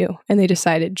not to. And they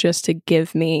decided just to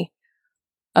give me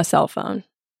a cell phone.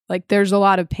 Like there's a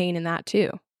lot of pain in that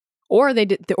too. Or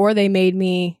they made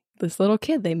me, this little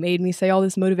kid, they made me say all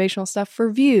this motivational stuff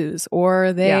for views,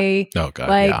 or they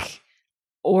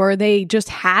or they just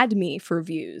had me for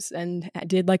views and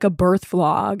did like a birth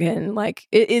vlog. And like,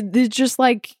 it's just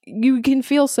like, you can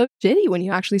feel so shitty when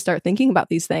you actually start thinking about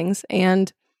these things.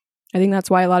 And I think that's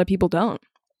why a lot of people don't.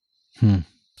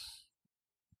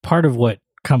 Part of what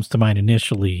comes to mind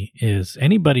initially is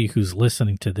anybody who's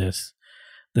listening to this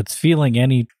that's feeling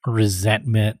any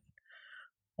resentment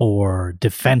or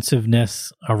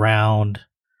defensiveness around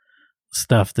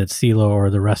stuff that Selah or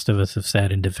the rest of us have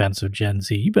said in defense of Gen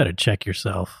Z, you better check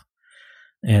yourself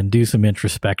and do some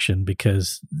introspection,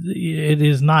 because it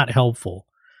is not helpful.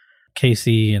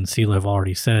 Casey and Selah have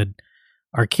already said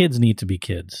our kids need to be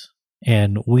kids.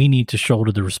 And we need to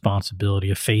shoulder the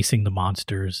responsibility of facing the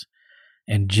monsters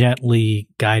and gently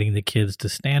guiding the kids to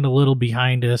stand a little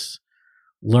behind us,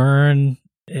 learn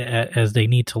as they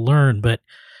need to learn. But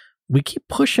we keep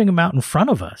pushing them out in front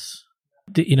of us,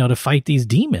 to fight these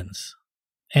demons,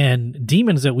 and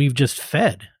demons that we've just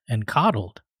fed and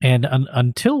coddled. And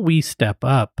until we step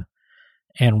up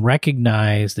and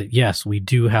recognize that, yes, we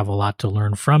do have a lot to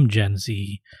learn from Gen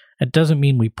Z, it doesn't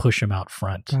mean we push them out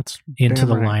front into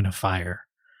the line of fire.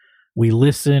 We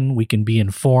listen, we can be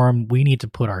informed. We need to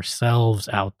put ourselves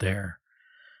out there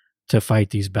to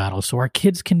fight these battles so our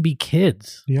kids can be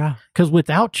kids. Yeah. Because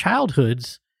without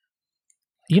childhoods,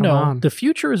 the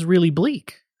future is really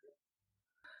bleak.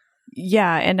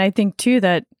 Yeah, and I think too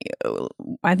that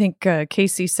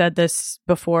Casey said this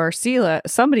before. Selah,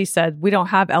 somebody said we don't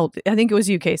have I think it was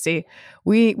you, Casey.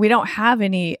 We don't have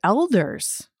any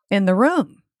elders in the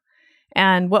room,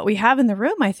 and what we have in the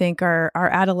room, I think, are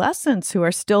adolescents who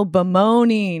are still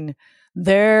bemoaning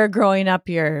their growing up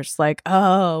years. Like,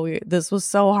 this was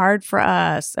so hard for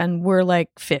us, and we're like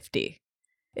 50.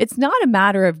 It's not a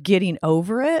matter of getting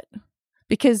over it,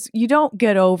 because you don't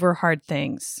get over hard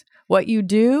things. What you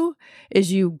do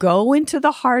is you go into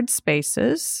the hard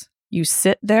spaces, you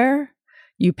sit there,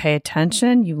 you pay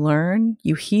attention, you learn,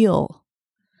 you heal.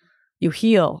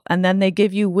 And then they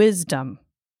give you wisdom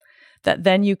that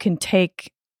then you can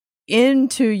take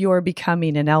into your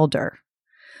becoming an elder.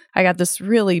 I got this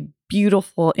really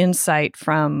beautiful insight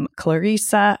from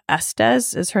Clarissa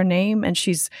Estes is her name, and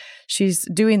she's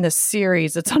doing this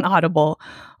series, it's on Audible,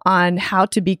 on how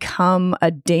to become a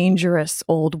dangerous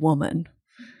old woman.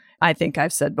 I think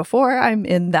I've said before, I'm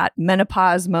in that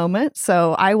menopause moment,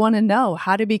 so I want to know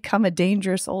how to become a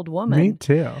dangerous old woman. Me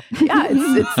too. Yeah,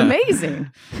 it's amazing.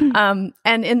 And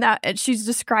in that, she's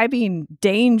describing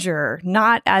danger,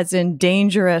 not as in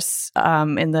dangerous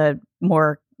in the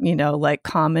more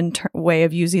common way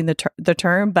of using the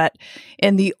term, but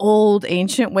in the old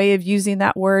ancient way of using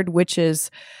that word, which is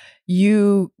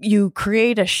you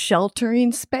create a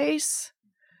sheltering space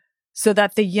so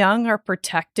that the young are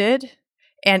protected.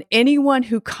 And anyone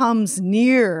who comes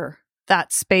near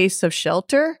that space of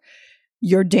shelter,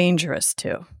 you're dangerous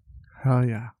to. Oh,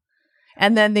 yeah.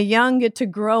 And then the young get to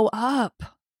grow up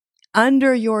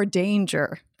under your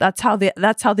danger. That's how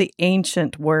the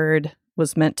ancient word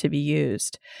was meant to be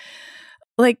used.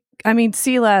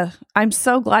 Selah, I'm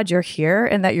so glad you're here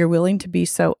and that you're willing to be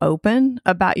so open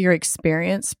about your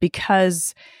experience,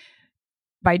 because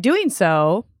by doing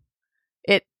so,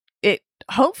 it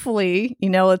hopefully,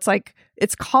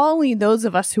 it's calling those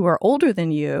of us who are older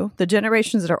than you, the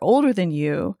generations that are older than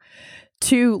you,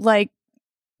 to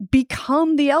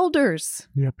become the elders.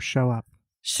 Yep, show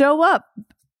up.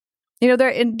 They're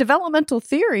in developmental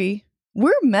theory,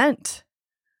 we're meant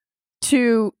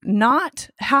to not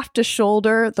have to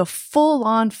shoulder the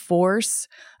full-on force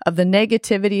of the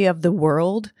negativity of the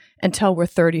world until we're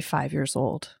 35 years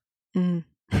old. Mm.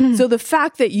 So the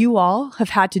fact that you all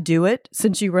have had to do it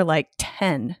since you were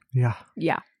 10.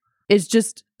 Yeah. Is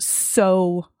just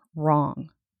so wrong.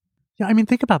 Yeah,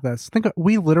 think about this.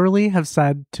 We literally have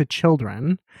said to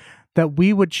children that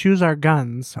we would choose our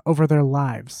guns over their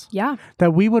lives. Yeah.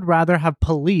 That we would rather have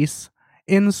police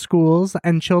in schools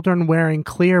and children wearing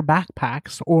clear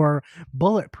backpacks or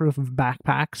bulletproof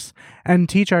backpacks and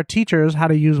teach our teachers how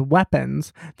to use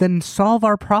weapons than solve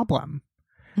our problem.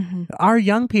 Mm-hmm. Our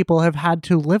young people have had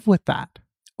to live with that.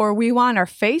 Or we want our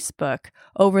Facebook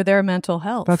over their mental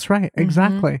health. That's right.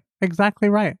 Exactly. Mm-hmm. Exactly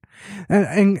right.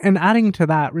 And adding to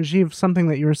that, Rajiv, something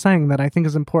that you were saying that I think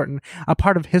is important, a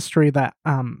part of history that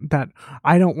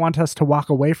I don't want us to walk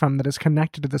away from that is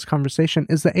connected to this conversation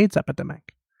is the AIDS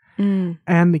epidemic.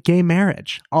 And gay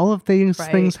marriage. All of these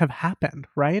things have happened,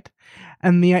 right?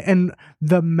 And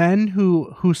the men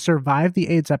who survived the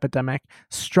AIDS epidemic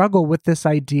struggle with this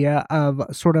idea of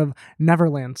sort of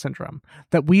Neverland syndrome,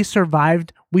 that we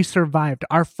survived,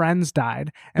 our friends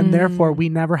died, and therefore we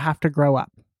never have to grow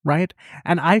up, right?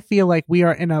 And I feel like we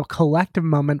are in a collective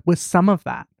moment with some of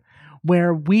that,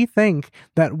 where we think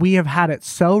that we have had it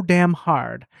so damn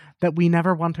hard that we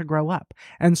never want to grow up.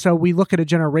 And so we look at a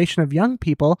generation of young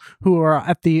people who are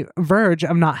at the verge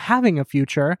of not having a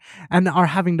future and are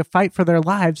having to fight for their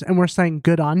lives, and we're saying,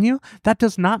 good on you? That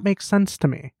does not make sense to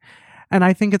me. And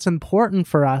I think it's important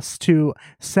for us to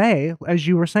say, as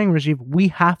you were saying, Rajiv, we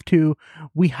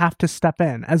have to step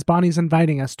in, as Bonnie's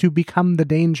inviting us to become the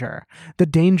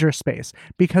danger space.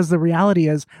 Because the reality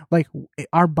is, like,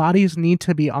 our bodies need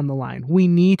to be on the line. We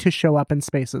need to show up in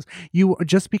spaces.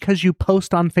 Just because you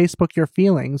post on Facebook your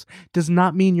feelings does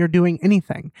not mean you're doing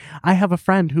anything. I have a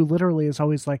friend who literally is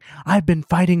always like, I've been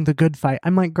fighting the good fight.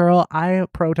 I'm like, girl, I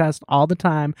protest all the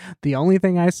time. The only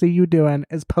thing I see you doing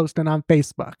is posting on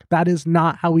Facebook. That is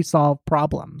not how we solve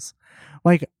problems.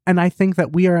 Like, and I think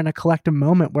that we are in a collective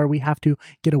moment where we have to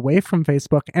get away from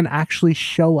Facebook and actually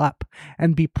show up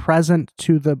and be present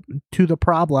to the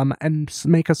problem and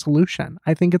make a solution.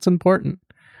 I think it's important.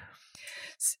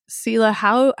 Selah,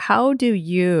 how do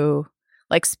you,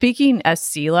 like, speaking as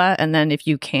Selah, and then if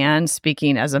you can,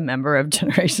 speaking as a member of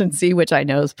Generation Z, which I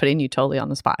know is putting you totally on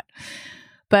the spot.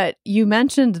 But you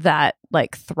mentioned that,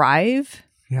 like, thrive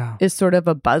is sort of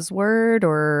a buzzword,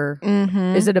 or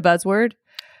is it a buzzword?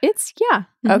 It's, yeah.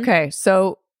 Okay.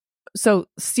 So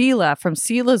Selah, from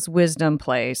Selah's wisdom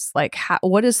place, like,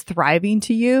 what is thriving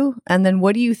to you? And then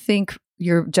what do you think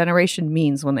your generation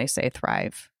means when they say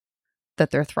thrive?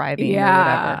 That they're thriving or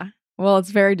whatever? Well,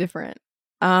 it's very different.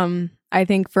 I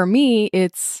think for me,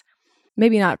 it's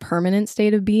maybe not a permanent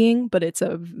state of being, but it's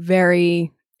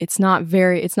not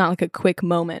like a quick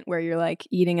moment where you're like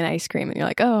eating an ice cream and you're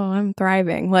like, oh, I'm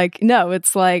thriving. Like, no,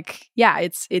 it's like, yeah,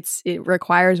 it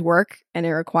requires work, and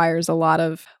it requires a lot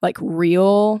of like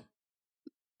real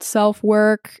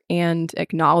self-work and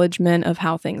acknowledgement of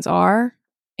how things are.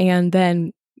 And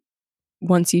then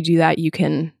once you do that, you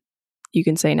can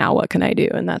say, now what can I do?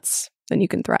 And then you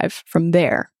can thrive from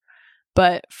there.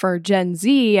 But for Gen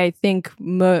Z, I think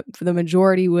the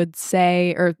majority would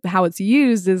say, or how it's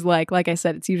used is like I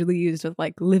said, it's usually used with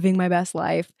like living my best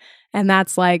life. And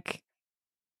that's like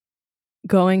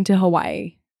going to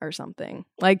Hawaii or something.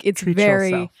 Like, it's Treat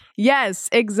very, yourself. yes,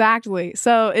 exactly.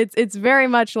 So it's very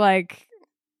much like,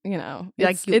 you know,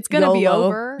 it's going to be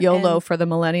over. YOLO for the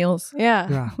millennials.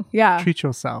 Yeah. Treat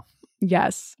yourself.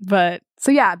 Yes. But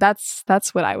so yeah, that's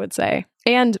what I would say.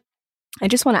 And I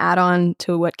just want to add on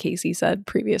to what Casey said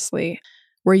previously,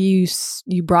 where you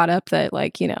brought up that,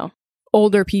 like, you know,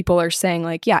 older people are saying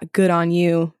like, yeah, good on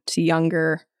you to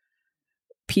younger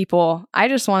people. I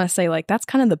just want to say, like, that's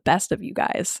kind of the best of you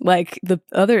guys. Like, the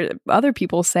other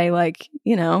people say, like,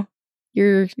 you know,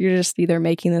 you're just either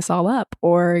making this all up,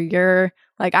 or you're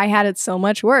like, I had it so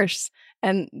much worse.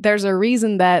 And there's a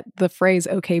reason that the phrase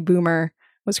 "okay, boomer"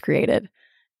 was created.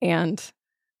 And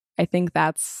I think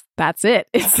that's it.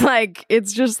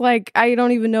 It's just like, I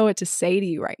don't even know what to say to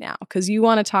you right now, because you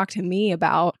want to talk to me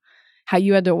about how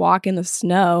you had to walk in the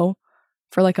snow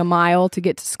for like a mile to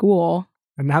get to school.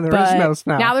 And now there is no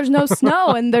snow. Now there's no snow.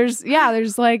 And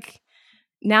there's like,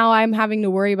 now I'm having to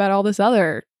worry about all this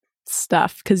other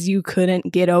stuff because you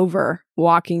couldn't get over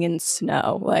walking in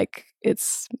snow. Like,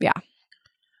 it's, yeah.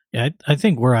 Yeah, I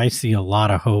think where I see a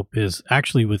lot of hope is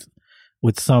actually with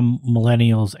some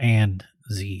millennials and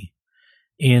Z,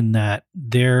 in that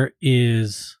there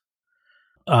is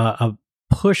a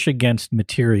push against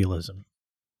materialism.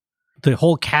 The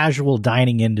whole casual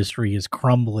dining industry is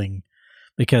crumbling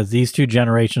because these two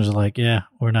generations are like, yeah,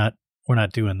 we're not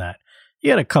doing that.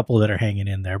 You got a couple that are hanging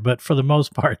in there, but for the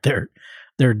most part,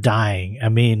 they're dying. I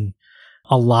mean,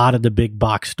 a lot of the big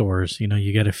box stores, you know,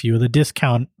 you get a few of the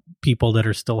discount people that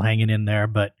are still hanging in there,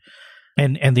 but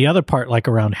and the other part, like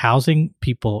around housing,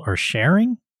 people are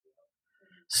sharing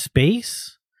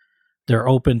space. They're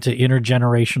open to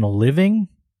intergenerational living.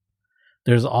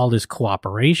 There's all this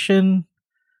cooperation,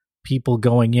 people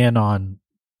going in on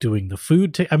doing the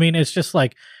food. I mean, it's just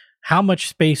like, how much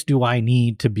space do I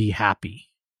need to be happy?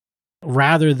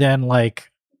 Rather than like,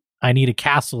 I need a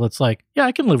castle. It's like, yeah,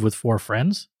 I can live with 4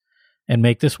 friends and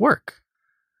make this work.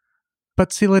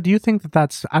 But Selah, do you think that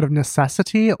that's out of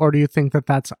necessity, or do you think that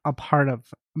that's a part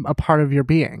of your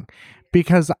being?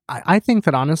 Because I think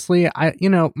that honestly,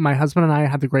 my husband and I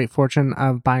had the great fortune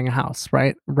of buying a house,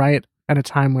 right at a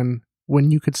time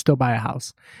when you could still buy a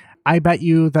house. I bet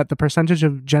you that the percentage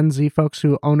of Gen Z folks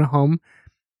who own a home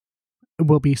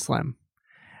will be slim.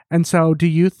 And so do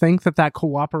you think that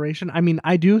cooperation, I mean,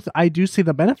 I do see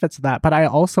the benefits of that, but I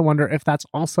also wonder if that's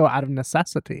also out of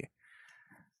necessity.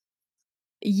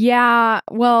 Yeah,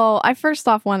 well, I first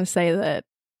off want to say that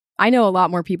I know a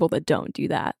lot more people that don't do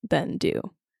that than do.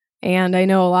 And I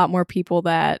know a lot more people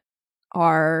that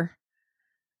are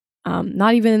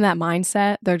not even in that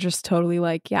mindset. They're just totally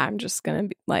like, yeah, I'm just going to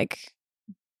be like,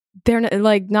 they're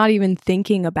like not even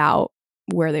thinking about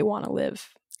where they want to live.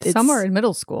 Some are in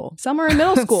middle school. Some are in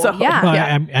middle school. So- yeah. Well,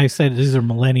 Yeah. I said these are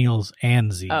millennials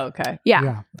and Z. Oh, okay.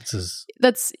 Yeah. This is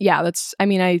That's I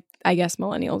mean, I guess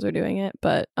millennials are doing it,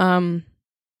 but and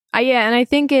I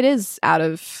think it is out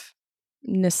of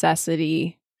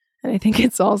necessity. And I think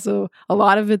it's also a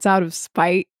lot of it's out of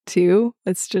spite too.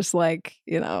 It's just like,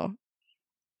 yeah.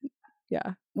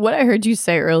 What I heard you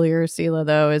say earlier, Selah,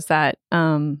 though, is that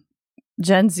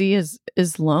Gen Z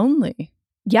is lonely.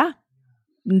 Yeah.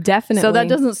 Definitely. So that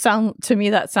doesn't sound to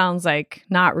me. That sounds like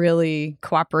not really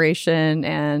cooperation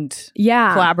and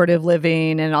collaborative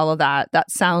living and all of that.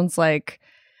 That sounds like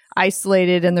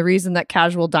isolated. And the reason that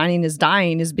casual dining is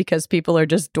dying is because people are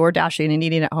just door dashing and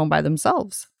eating at home by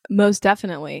themselves. Most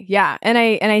definitely. Yeah. And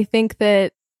I think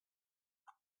that,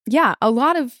 a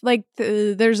lot of like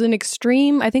there's an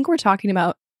extreme. I think we're talking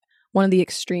about one of the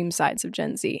extreme sides of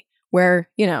Gen Z where,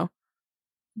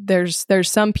 there's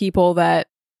some people that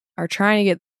are trying to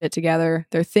get it together.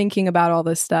 They're thinking about all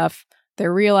this stuff.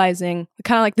 They're realizing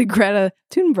kind of like the Greta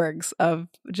Thunbergs of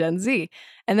Gen Z.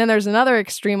 And then there's another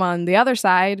extreme on the other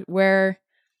side where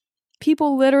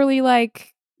people literally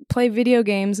like play video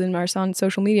games and are on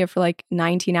social media for like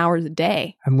 19 hours a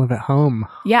day. And live at home.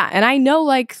 Yeah. And I know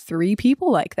like 3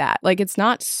 people like that. Like it's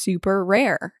not super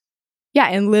rare. Yeah.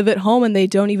 And live at home and they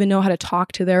don't even know how to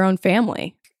talk to their own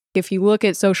family. If you look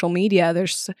at social media,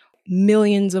 there's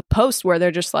millions of posts where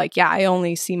they're just like, I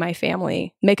only see my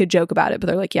family, make a joke about it, but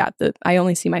they're like, I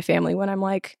only see my family when I'm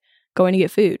like going to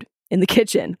get food in the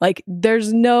kitchen. Like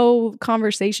there's no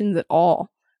conversations at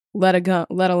all, let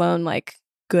alone like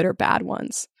good or bad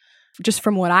ones. Just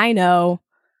from what I know,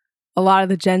 a lot of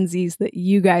the Gen Zs that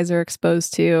you guys are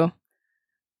exposed to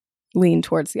lean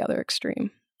towards the other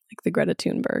extreme, like the Greta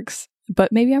Thunbergs.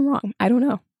 But maybe I'm wrong. I don't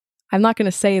know. I'm not going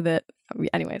to say that.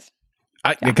 Anyways.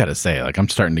 I gotta say, like, I'm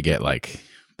starting to get like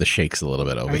the shakes a little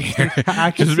bit over here, I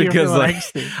can just see because, your like,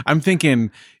 angsty. I'm thinking,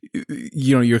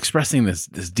 you're expressing this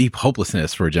deep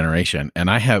hopelessness for a generation, and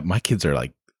my kids are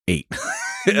like 8,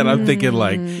 and I'm thinking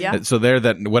like, so they're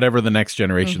that whatever the next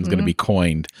generation is going to be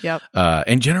coined. Yep.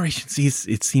 And Generation C,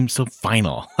 it seems so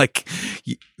final. Like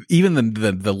even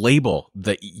the label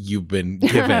that you've been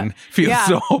given feels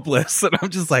so hopeless, and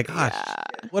I'm just like, gosh,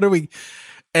 what are we?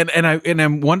 And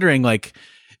I'm wondering like.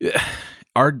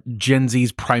 Are Gen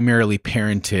Zs primarily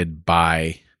parented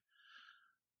by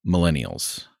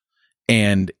millennials?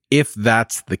 And if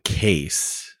that's the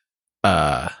case,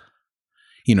 you're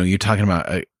talking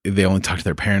about they only talk to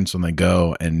their parents when they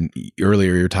go. And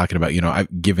earlier you're talking about,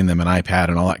 giving them an iPad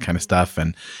and all that kind of stuff.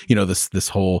 And, this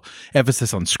whole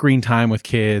emphasis on screen time with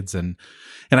kids. And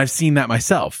I've seen that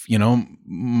myself.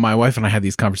 My wife and I had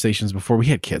these conversations before we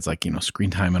had kids, like,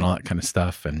 screen time and all that kind of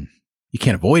stuff. And you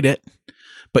can't avoid it.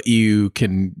 But you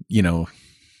can,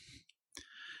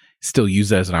 still use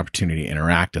that as an opportunity to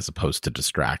interact as opposed to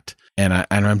distract. And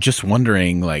I'm just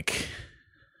wondering, like,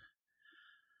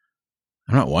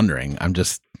 I'm not wondering. I'm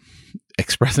just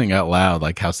expressing out loud,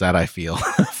 like, how sad I feel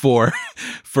for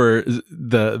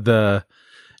the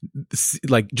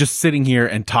like just sitting here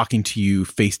and talking to you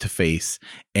face to face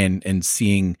and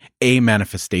seeing a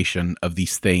manifestation of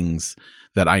these things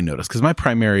that I noticed. Because my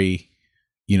primary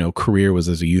career was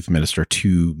as a youth minister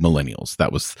to millennials.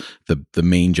 That was the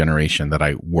main generation that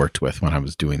I worked with when I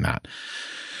was doing that.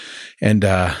 And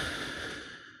I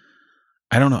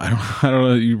don't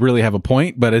know. You really have a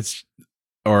point, but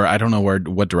I don't know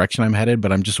what direction I'm headed.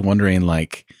 But I'm just wondering,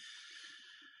 like,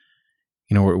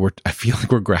 I feel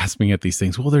like we're grasping at these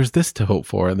things. Well, there's this to hope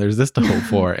for, and there's this to hope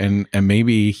for, and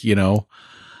maybe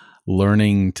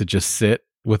learning to just sit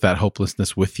with that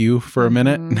hopelessness with you for a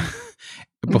minute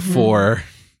before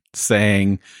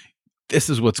saying this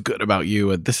is what's good about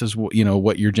you and this is what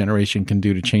your generation can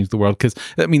do to change the world. Because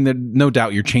I mean, no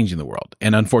doubt you're changing the world,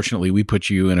 and unfortunately we put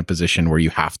you in a position where you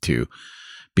have to,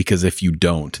 because if you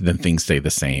don't, then things stay the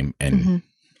same, and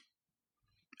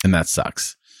that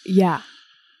sucks. Yeah,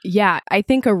 I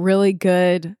think a really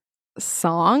good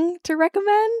song to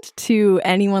recommend to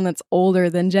anyone that's older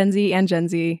than Gen Z and Gen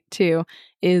Z too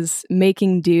is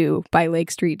Making Do by Lake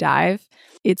Street Dive.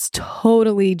 It's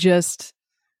totally just,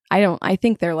 I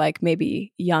think they're like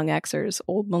maybe young Xers,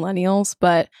 old millennials,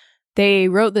 but they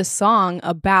wrote this song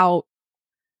about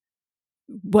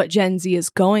what Gen Z is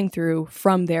going through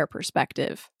from their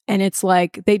perspective. And it's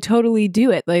like, they totally do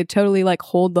it. They totally like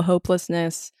hold the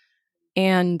hopelessness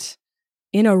and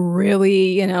in a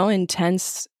really,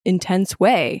 intense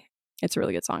way. It's a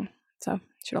really good song. So you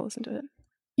should all listen to it.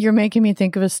 You're making me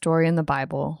think of a story in the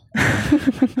Bible.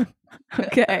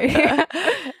 Okay.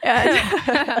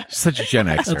 Such a Gen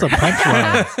Xer. That's a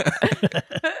punchline.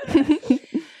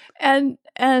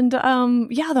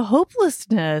 The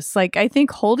hopelessness. Like, I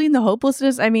think holding the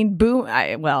hopelessness, I mean,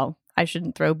 I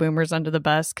shouldn't throw boomers under the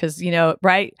bus because,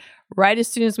 right as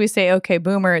soon as we say, okay,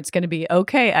 boomer, it's going to be,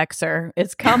 okay, Xer,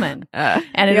 it's coming.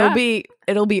 And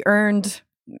it'll be earned.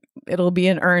 It'll be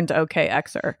an earned, okay,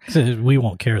 Xer. We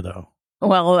won't care though.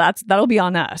 Well, that'll be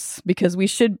on us because we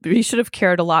should have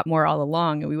cared a lot more all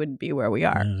along and we wouldn't be where we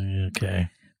are. Okay.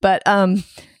 But,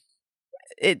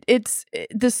 it's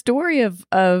the story of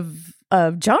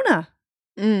Jonah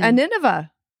and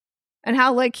Nineveh and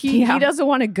how like he doesn't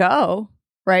want to go,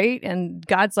 right? And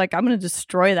God's like, I'm going to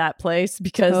destroy that place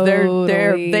because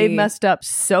they messed up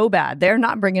so bad. They're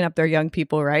not bringing up their young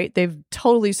people, right? They've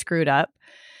totally screwed up.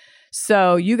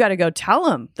 So you got to go tell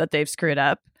them that they've screwed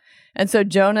up. And so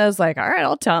Jonah's like, all right,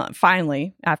 I'll tell him.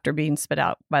 Finally, after being spit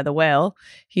out by the whale,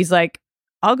 he's like,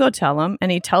 I'll go tell him.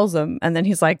 And he tells him. And then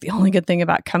he's like, the only good thing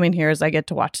about coming here is I get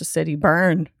to watch the city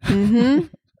burn. Mm-hmm.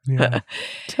 Yeah.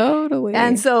 Totally.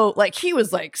 And so like he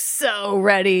was like so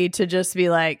ready to just be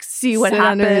like, see what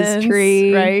happens. Under his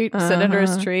tree. Right? Sit under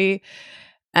his tree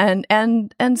and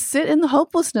sit in the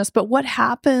hopelessness. But what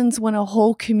happens when a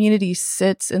whole community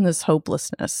sits in this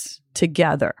hopelessness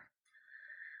together?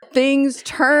 Things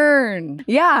turn.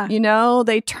 Yeah.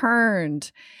 They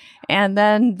turned. And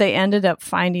then they ended up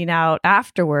finding out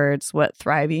afterwards what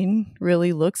thriving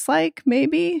really looks like,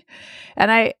 maybe.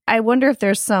 And I wonder if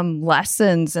there's some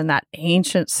lessons in that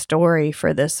ancient story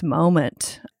for this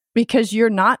moment, because you're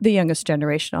not the youngest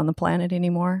generation on the planet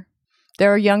anymore.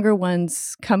 There are younger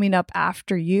ones coming up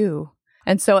after you.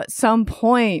 And so at some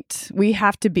point, we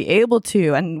have to be able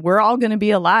to, and we're all going to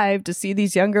be alive to see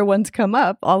these younger ones come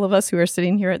up, all of us who are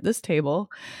sitting here at this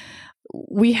table.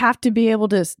 We have to be able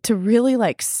to really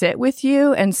like sit with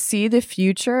you and see the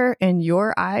future in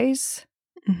your eyes,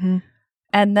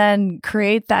 and then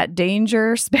create that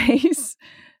danger space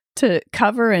to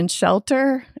cover and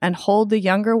shelter and hold the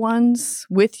younger ones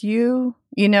with you,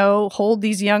 hold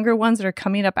these younger ones that are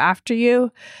coming up after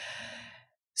you,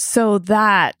 so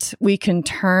that we can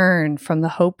turn from the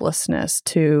hopelessness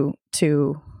to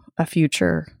a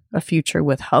future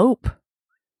with hope.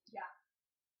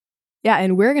 Yeah,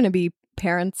 and we're going to be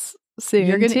parents soon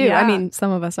too. Yeah. I mean, some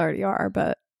of us already are,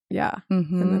 but yeah.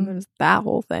 Mm-hmm. And then there's that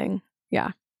whole thing.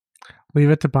 Yeah.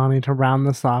 Leave it to Bonnie to round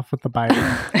this off with the Bible.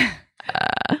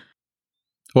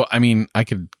 Well, I mean, I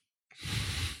could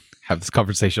have this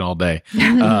conversation all day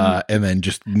and then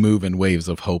just move in waves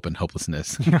of hope and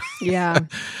hopelessness. Yeah.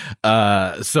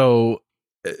 So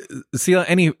Selah,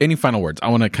 any final words? I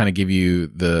want to kind of give you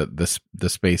the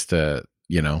space to,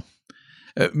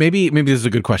 maybe this is a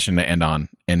good question to end on,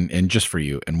 and just for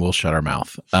you, and we'll shut our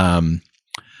mouth.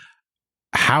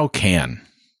 How can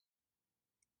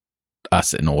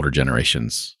us and older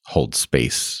generations hold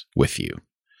space with you?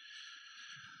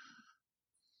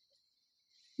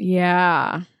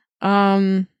 Yeah.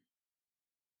 Well,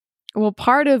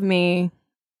 part of me,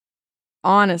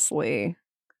 honestly,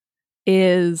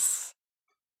 is,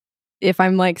 if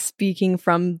I'm like speaking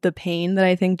from the pain that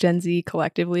I think Gen Z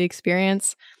collectively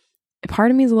experience,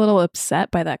 part of me is a little upset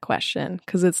by that question,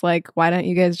 because it's like, why don't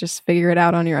you guys just figure it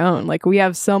out on your own? Like, we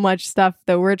have so much stuff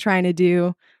that we're trying to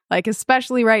do, like,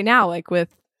 especially right now, like with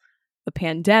the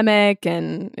pandemic.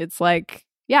 And it's like,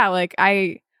 yeah, like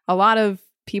a lot of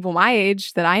people my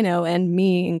age that I know, and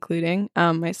me including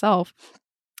myself,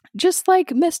 just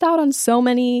like missed out on so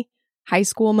many high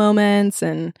school moments,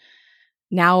 and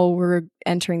now we're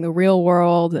entering the real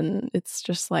world, and it's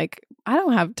just like, I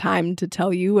don't have time to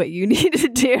tell you what you need to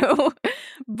do.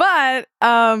 But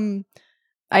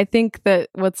I think that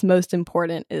what's most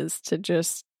important is to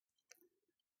just,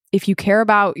 if you care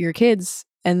about your kids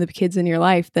and the kids in your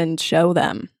life, then show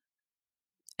them,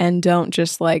 and don't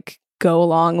just like go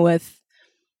along with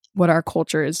what our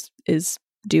culture is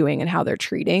doing and how they're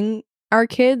treating our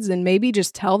kids. And maybe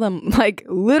just tell them, like,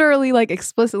 literally, like,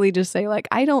 explicitly just say, like,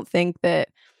 I don't think that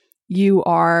you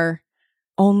are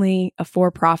only a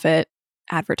for-profit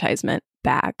advertisement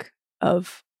bag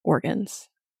of organs.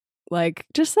 Like,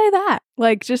 just say that.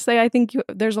 Like, just say, I think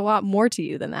there's a lot more to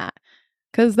you than that.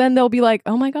 Because then they'll be like,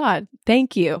 oh my God,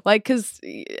 thank you. Like,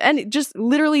 and just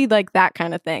literally like that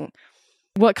kind of thing.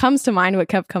 What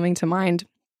kept coming to mind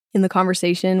in the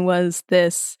conversation was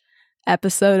this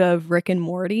episode of Rick and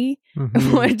Morty,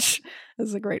 which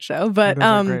is a great show. But It is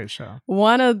a great show.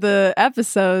 One of the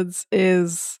episodes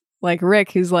is like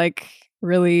Rick, who's like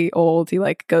really old. He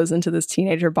like goes into this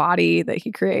teenager body that he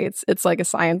creates. It's like a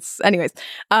science. Anyways,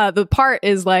 the part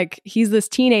is like, he's this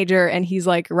teenager and he's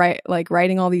like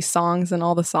writing all these songs, and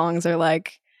all the songs are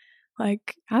like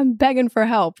I'm begging for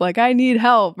help. Like, I need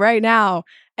help right now.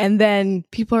 And then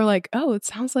people are like, oh, it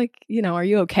sounds like, are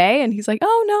you okay? And he's like,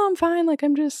 oh, no, I'm fine. Like,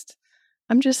 I'm just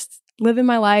living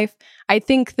my life. I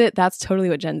think that that's totally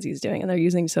what Gen Z is doing. And they're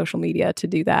using social media to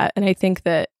do that. And I think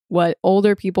that what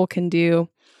older people can do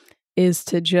is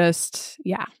to just,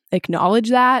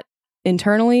 acknowledge that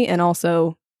internally and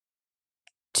also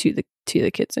to the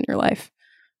kids in your life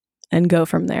and go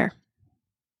from there.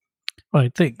 Well, I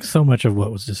think so much of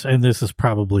what was just, and this is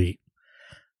probably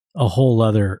a whole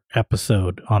other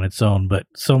episode on its own, but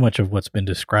so much of what's been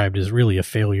described is really a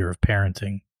failure of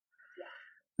parenting.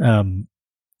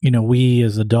 We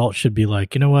as adults should be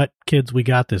like, you know what, kids, we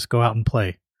got this. Go out and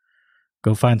play.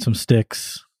 Go find some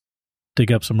sticks, dig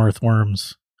up some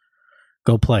earthworms,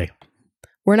 go play.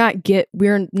 We're not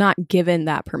given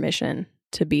that permission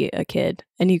to be a kid,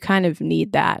 and you kind of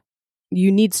need that.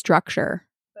 You need structure.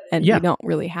 And we don't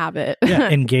really have it.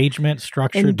 Engagement,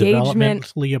 structure,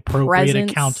 developmentally appropriate,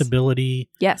 presence, accountability.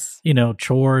 Yes.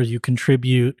 Chores, you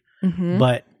contribute,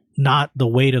 but not the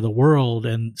weight of the world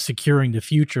and securing the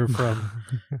future from,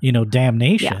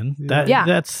 damnation.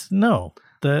 That's no.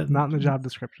 Not in the job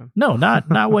description. No,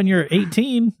 not when you're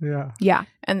 18. Yeah.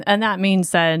 And that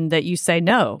means then that you say,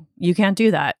 no, you can't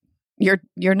do that.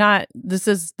 You're not, this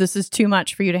is too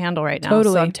much for you to handle right now.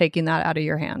 Totally. So I'm taking that out of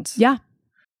your hands. Yeah.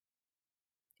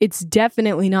 It's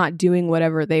definitely not doing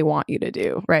whatever they want you to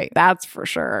do. Right. That's for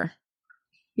sure.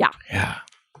 Yeah. Yeah.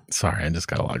 Sorry, I just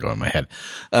got a lot going in my head.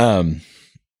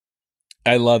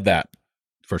 I love that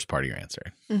first part of your answer.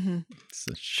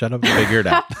 So shut up and figure it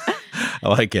out. I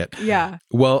like it. Yeah.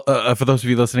 Well, for those of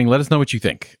you listening, let us know what you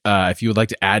think. If you would like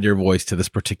to add your voice to this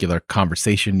particular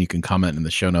conversation, you can comment in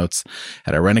the show notes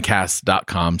at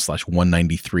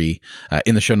arenacast.com/193.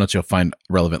 In the show notes, you'll find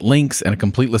relevant links and a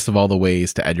complete list of all the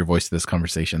ways to add your voice to this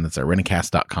conversation. That's at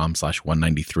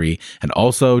arenacast.com/193. And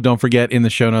also, don't forget, in the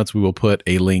show notes, we will put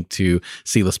a link to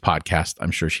Selah's podcast.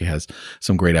 I'm sure she has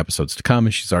some great episodes to come,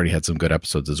 and she's already had some good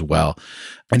episodes as well.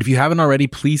 And if you haven't already,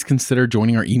 please consider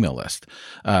joining our email list.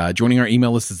 Joining our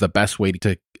email list is the best way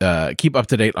to keep up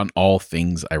to date on all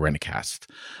things Irenicast.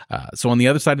 So on the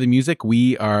other side of the music,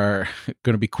 we are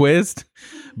going to be quizzed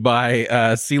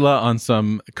by Selah on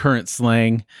some current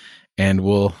slang, and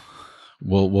we'll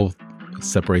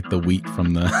separate the wheat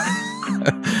from the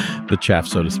the chaff,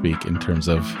 so to speak, in terms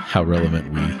of how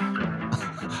relevant we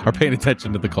are paying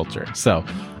attention to the culture. So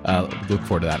look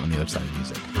forward to that on the other side of the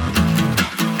music.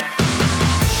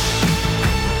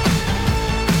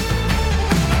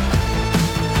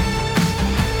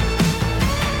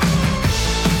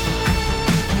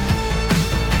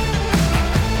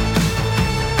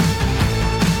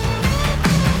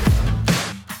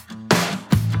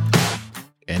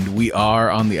 We are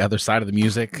on the other side of the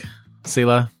music.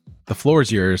 Selah, the floor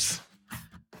is yours.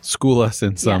 School us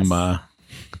in some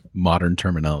modern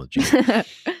terminology.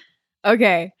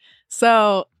 Okay.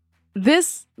 So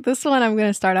this one I'm going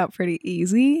to start out pretty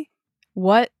easy.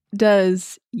 What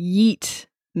does yeet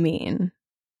mean?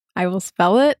 I will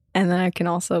spell it, and then I can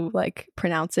also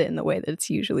pronounce it in the way that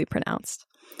it's usually pronounced,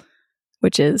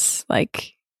 which is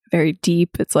very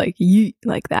deep. It's like yeet,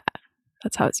 like that.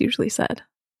 That's how it's usually said.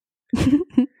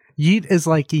 Yeet is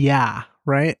yeah,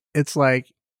 right? It's I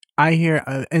hear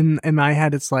in my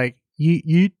head, it's yeet,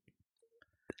 yeet.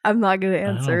 I'm not going to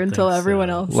answer until everyone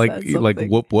else says something. Like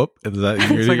whoop whoop. Is that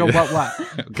it's like a what?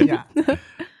 Okay. Yeah.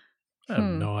 I have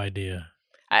no idea.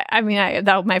 I mean,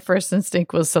 my first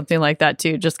instinct was something like that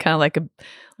too, just kind of like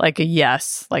a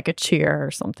yes, like a cheer or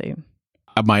something.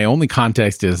 My only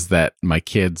context is that my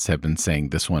kids have been saying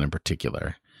this one in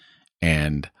particular,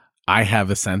 and I have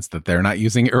a sense that they're not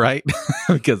using it right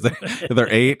because they're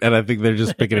 8, and I think they're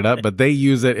just picking it up. But they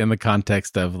use it in the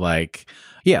context of like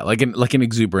an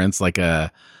exuberance, like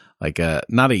a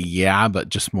not a but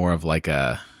just more of like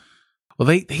a. Well,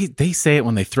 they say it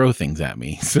when they throw things at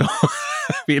me. So I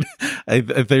mean,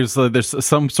 there's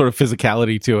some sort of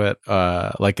physicality to it,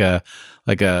 like a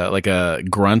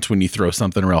grunt when you throw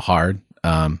something real hard.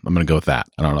 I'm gonna go with that.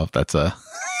 I don't know if that's a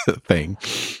thing.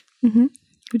 Mm-hmm.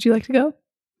 Would you like to go?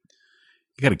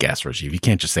 You got to guess, Rajiv. You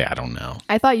can't just say, I don't know.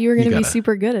 I thought you were going to be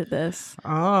super good at this.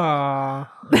 Oh.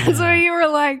 That's why you were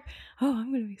like, oh,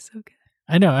 I'm going to be so good.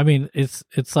 I know. I mean, it's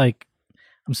like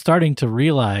I'm starting to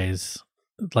realize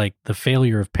the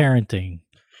failure of parenting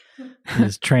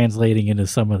is translating into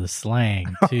some of the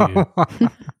slang too.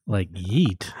 Like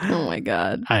yeet. Oh my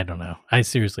God. I don't know. I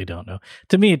seriously don't know.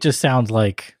 To me, it just sounds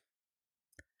like,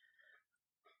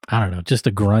 I don't know, just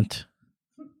a grunt.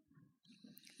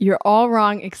 You're all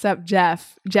wrong except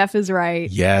Jeff. Jeff is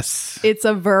right. Yes. It's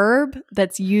a verb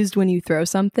that's used when you throw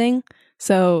something.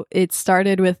 So it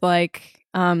started with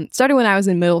Started when I was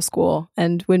in middle school,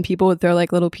 and when people would throw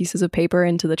like little pieces of paper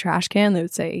into the trash can, they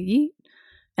would say yeet.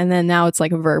 And then now it's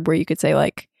like a verb where you could say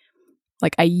like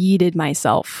I yeeted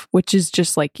myself, which is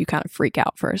just like you kind of freak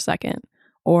out for a second.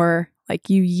 Or like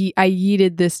I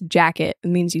yeeted this jacket. It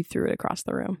means you threw it across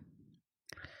the room.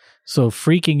 So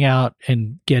freaking out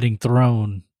and getting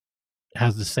thrown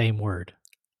has the same word.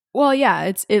 Well, yeah,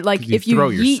 it's like if you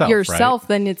yeet yourself, right?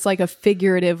 Then it's like a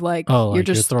figurative, like you're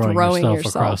just throwing yourself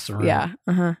across the room.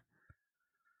 Yeah.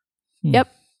 Yep,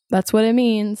 that's what it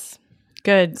means.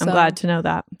 Good. I'm glad to know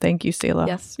that. Thank you, Selah.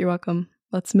 Yes, you're welcome.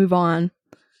 Let's move on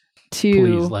to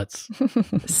Please, let's.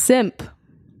 simp.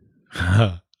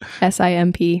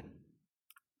 SIMP.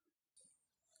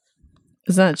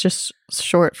 Isn't that just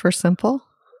short for simple?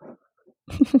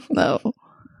 No.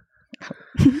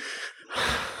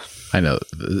 I know,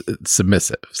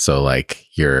 submissive. So like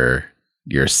you're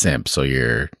simp. So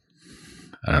you're,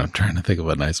 I don't know, I'm trying to think of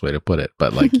a nice way to put it,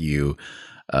 but like you,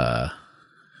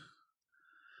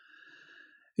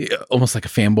 almost like a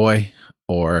fanboy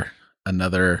or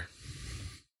another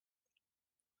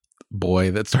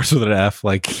boy that starts with an F.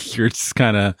 Like you're just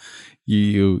kind of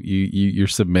you're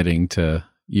submitting to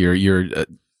you're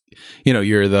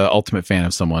the ultimate fan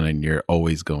of someone, and you're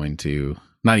always going to,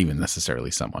 not even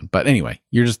necessarily someone, but anyway,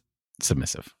 you're just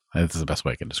submissive. That's the best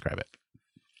way I can describe it.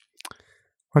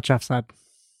 What Jeff said.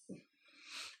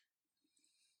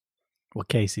 What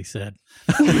Casey said.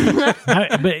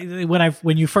 But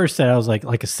when you first said, I was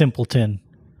like a simpleton,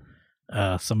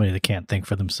 somebody that can't think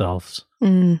for themselves.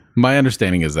 My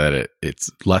understanding is that it's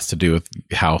less to do with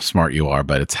how smart you are,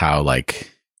 but it's how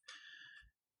like,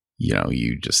 you're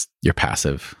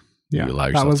passive. Yeah, you allow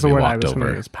yourself that was to be the word walked I was over.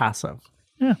 thinking, is passive.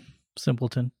 Yeah,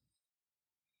 simpleton.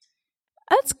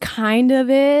 That's kind of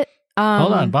it.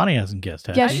 Hold on, Bonnie hasn't guessed.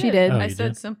 Yes, she did. I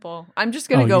said simple. I'm just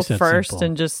going to go first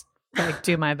and just like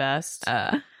do my best.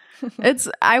 I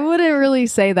wouldn't really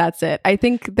say that's it. I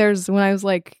think when I was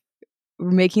like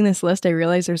making this list, I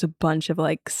realized there's a bunch of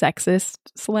like sexist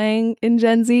slang in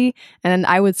Gen Z, and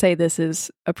I would say this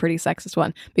is a pretty sexist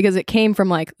one because it came from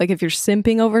like if you're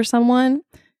simping over someone,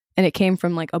 and it came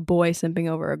from like a boy simping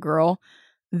over a girl,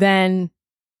 then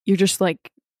you're just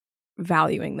like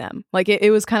valuing them. Like it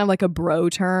was kind of like a bro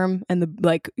term, and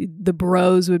the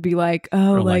bros would be like,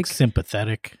 oh, or like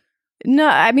sympathetic. No,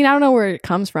 I mean, I don't know where it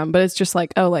comes from, but it's just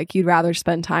like, oh, like you'd rather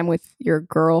spend time with your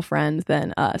girlfriend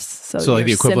than us. So like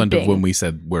the equivalent simping. of when we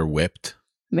said we're whipped.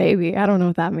 Maybe. I don't know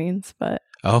what that means, but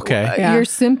okay. Yeah. You're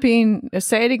simping.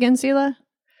 Say it again, Selah.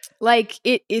 Like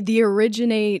the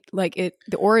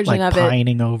origin like of it,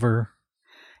 pining over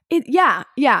it.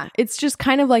 Yeah. It's just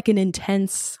kind of like an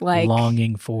intense, like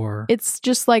longing for. It's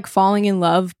just like falling in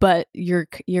love, but you're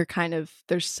kind of,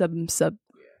 there's some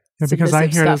Yeah, because I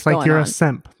hear it's like you're on. a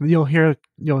simp. You'll hear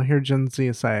Gen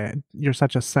Z say you're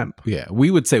such a simp. Yeah,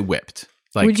 we would say whipped.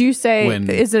 Like, would you say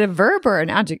is it a verb or an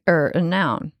adjective or a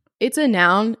noun? It's a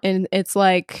noun, and it's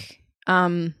like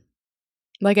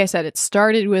I said, it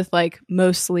started with like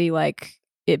mostly like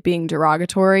it being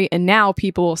derogatory, and now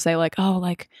people will say like, oh,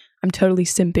 like I'm totally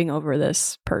simping over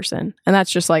this person, and that's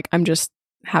just like I'm just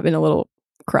having a little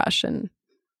crush, and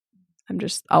I'm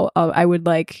just I would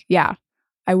like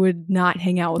I would not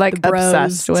hang out with like the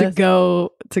bros to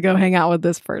go hang out with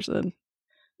this person.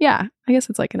 Yeah, I guess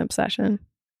it's like an obsession.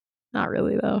 Not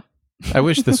really though. I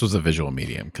wish this was a visual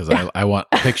medium because I want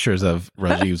pictures of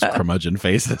Rajiv's curmudgeon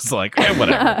faces. Like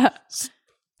whatever,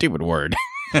 stupid word.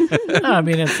 No, I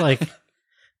mean, it's like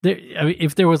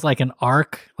if there was like an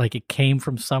arc, like it came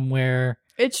from somewhere.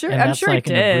 It sure, I'm sure like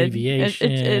it did.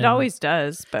 It always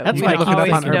does, but that's we like don't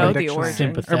always know the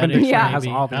origin. Urban Dictionary has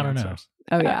maybe. all the I don't answers. know.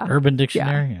 Oh yeah, Urban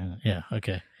Dictionary. Yeah.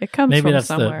 Okay. It comes maybe from that's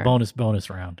somewhere. the bonus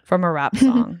round From a rap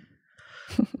song.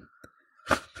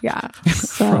 yeah.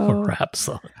 From a rap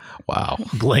song. Wow.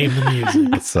 Blame the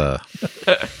music. It's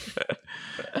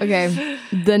Okay.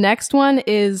 The next one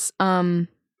is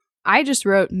I just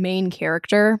wrote main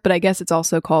character, but I guess it's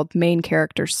also called main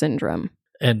character syndrome.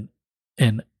 And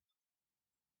an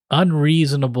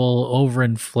unreasonable,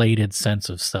 overinflated sense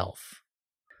of self.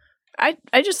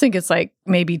 I just think it's like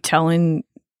maybe telling,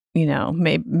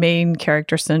 main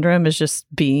character syndrome is just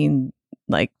being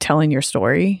like telling your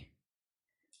story.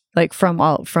 Like from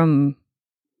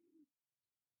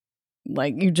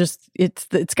like you've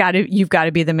got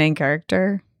to be the main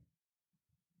character.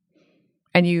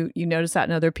 And you notice that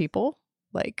in other people,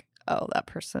 like, oh, that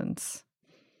person's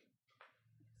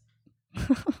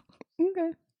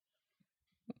Okay.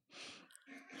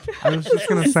 I was just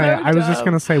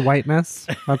gonna say whiteness.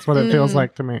 That's what it feels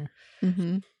like to me.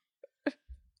 Mm-hmm.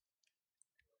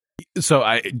 So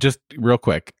I just real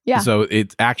quick. Yeah. So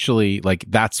it's actually like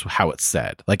that's how it's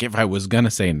said. Like if I was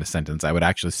gonna say in a sentence, I would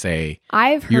actually say,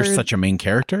 I've heard, "You're such a main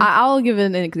character." I'll give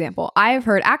an example. I've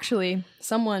heard actually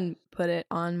someone put it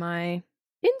on my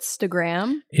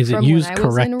Instagram. Is it from used when I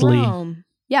was in correctly? Rome.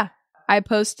 Yeah, I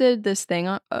posted this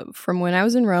thing from when I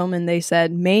was in Rome, and they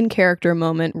said main character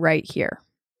moment right here.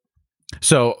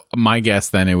 So my guess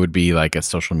then it would be like a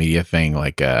social media thing,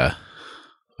 like a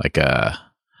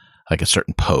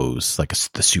certain pose, like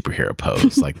the superhero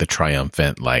pose, like the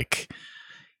triumphant, like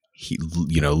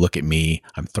look at me,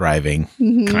 I'm thriving,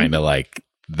 kind of like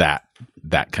that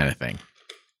kind of thing.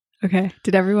 Okay,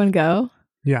 did everyone go?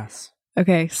 Yes.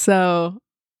 Okay, so,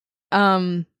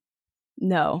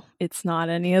 no, it's not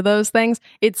any of those things.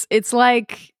 It's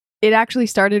like it actually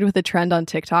started with a trend on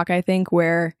TikTok, I think,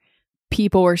 where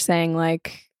people were saying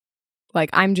like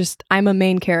I'm a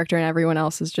main character and everyone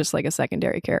else is just like a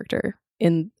secondary character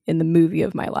in the movie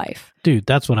of my life. Dude,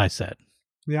 that's what I said.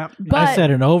 Yeah. I said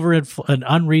an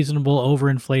unreasonable,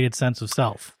 overinflated sense of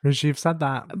self. Rajiv said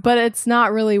that. But it's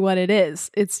not really what it is.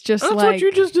 It's just That's like what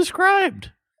you just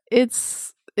described.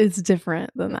 It's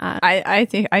different than that. I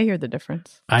think I hear the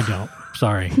difference. I don't.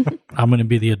 Sorry. I'm going to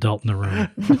be the adult in the room.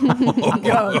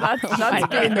 Yo, that's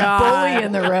being the bully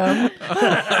in the room.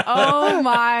 Oh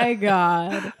my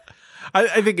God.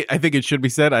 I think it should be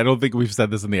said. I don't think we've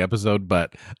said this in the episode,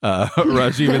 but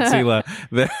Rajiv and Selah,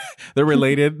 they're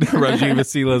related. Rajiv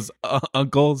is Selah's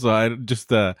uncle, so I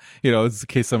just it's in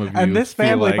case some of you. And this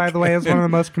family, by the way, is one of the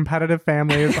most competitive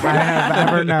families I have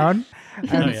ever known.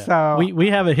 And so we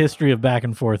have a history of back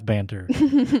and forth banter.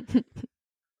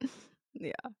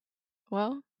 Yeah.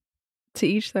 Well, to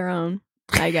each their own,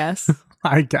 I guess.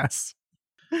 I guess.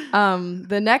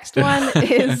 The next one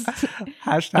is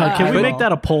hashtag. Can we make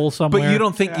that a poll somewhere? But you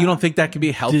don't think that could be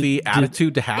a healthy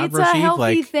attitude to have, it's Rajiv? a healthy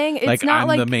like, thing. It's like not I'm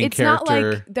like the main it's character.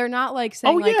 not like they're not like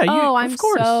saying I'm of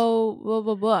course. so blah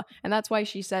blah blah, and that's why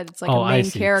she said it's like a I main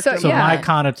see. character. So yeah. my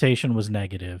connotation was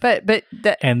negative. But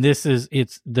and this is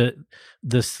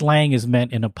the slang is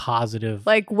meant in a positive,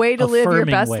 like way to live your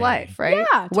affirming best way. life, right?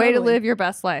 Yeah, Way to totally. live your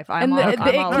best life. I'm And all it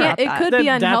about that. could be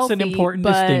That's unhealthy. an important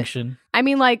but, distinction. I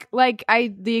mean,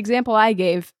 the example I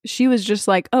gave, she was just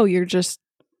like, oh, you're just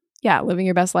living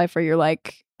your best life, or you're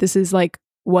like, this is like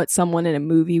what someone in a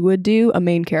movie would do. A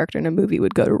main character in a movie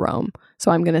would go to Rome. So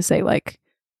I'm gonna say like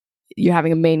you're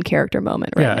having a main character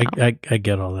moment right now. I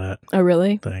get all that. Oh,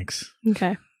 really? Thanks.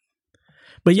 Okay.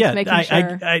 But Just yeah, making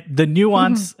sure. I the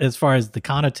nuance as far as the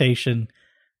connotation,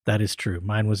 that is true.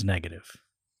 Mine was negative.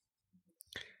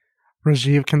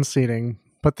 Rajiv conceding.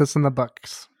 Put this in the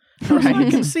books. It's not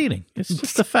conceding. It's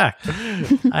just a fact.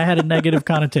 I had a negative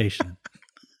connotation.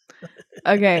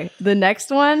 Okay. The next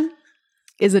one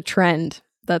is a trend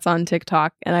that's on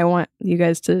TikTok, and I want you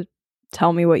guys to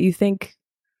tell me what you think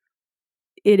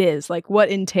it is. Like what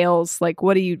entails, like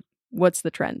what's the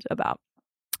trend about?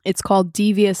 It's called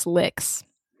devious licks.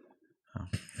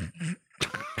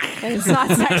 And it's not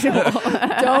sexual.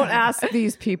 Don't ask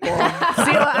these people.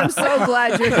 Selah, I'm so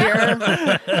glad you're here.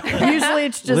 Usually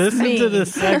it's just Listen me. to the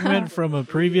segment from a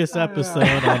previous episode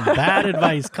on Bad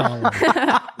Advice Column.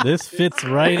 This fits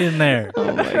right in there.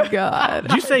 Oh my God.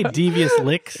 Did you say devious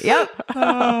licks? Yep.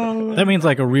 That means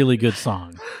like a really good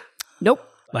song. Nope.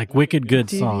 Like wicked good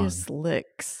Devious song.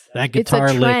 licks. That It's a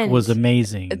guitar lick trend. was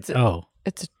amazing. It's a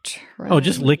trend. Oh,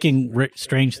 just licking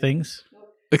strange things?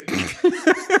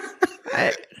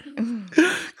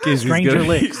 Stranger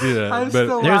licks. I'm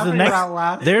still laughing out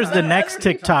loud. There's the next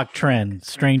TikTok trend,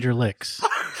 stranger licks.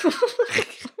 Oh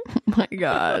my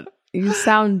God. You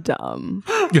sound dumb.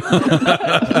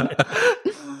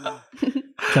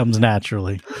 Comes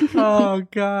naturally. Oh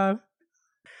God.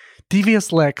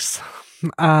 Devious licks.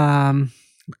 I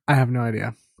have no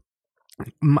idea.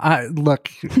 Look,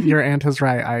 your aunt is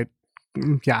right.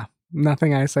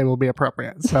 Nothing I say will be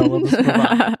appropriate. So we'll just move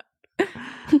on.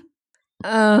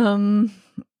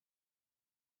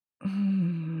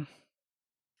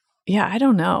 Yeah, I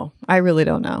don't know. I really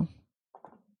don't know.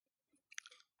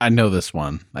 I know this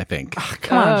one. I think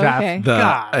Come on, Oh, Jeff. okay.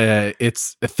 the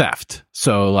it's a theft.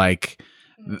 So like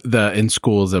in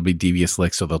schools there'll be devious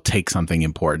licks. So they'll take something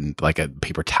important like a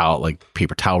paper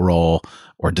towel roll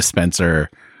or dispenser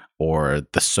or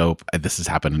the soap. This has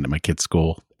happened at my kid's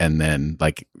school. And then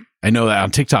like I know that on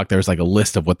TikTok there was like a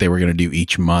list of what they were going to do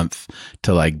each month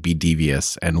to like be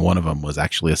devious, and one of them was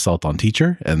actually assault on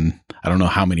teacher. And I don't know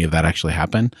how many of that actually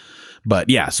happened, but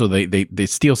yeah. So they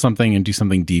steal something and do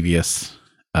something devious.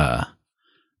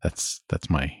 That's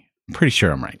I'm pretty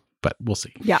sure I'm right, but we'll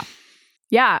see. Yeah.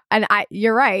 And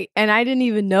you're right. And I didn't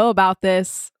even know about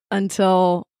this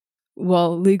until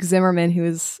Luke Zimmerman, who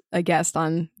was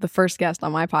the first guest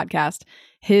on my podcast,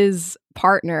 his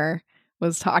partner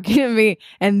was talking to me,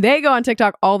 and they go on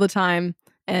TikTok all the time,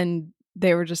 and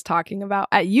they were just talking about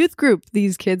at youth group,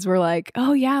 these kids were like,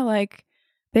 oh yeah, like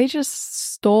they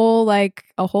just stole like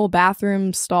a whole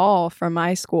bathroom stall from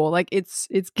my school. Like it's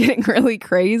getting really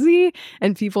crazy,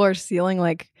 and people are stealing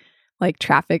like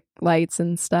traffic lights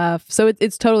and stuff. So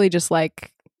it's totally just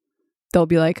like they'll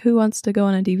be like, who wants to go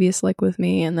on a devious lick with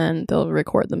me? And then they'll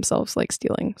record themselves like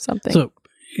stealing something. So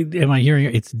am I hearing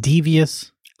it? It's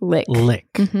devious lick.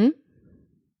 Mm-hmm.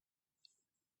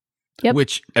 Yep.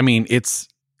 Which, I mean, it's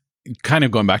kind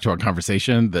of going back to our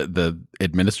conversation, the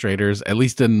administrators, at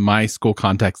least in my school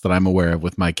context that I'm aware of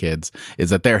with my kids, is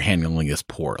that they're handling this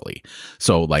poorly.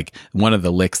 So like one of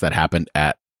the licks that happened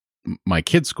at my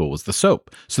kids' school was the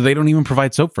soap. So they don't even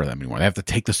provide soap for them anymore. They have to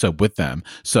take the soap with them.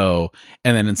 So,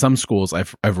 and then in some schools,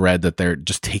 I've read that they're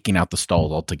just taking out the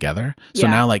stalls altogether. So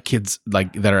now like kids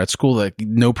like that are at school, like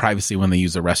no privacy when they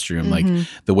use the restroom. Like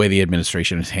the way the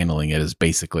administration is handling it is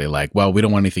basically like, well, we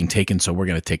don't want anything taken, so we're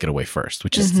going to take it away first,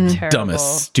 which is the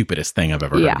dumbest, stupidest thing I've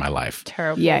ever heard in my life.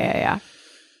 Terrible. Yeah.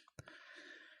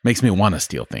 Makes me want to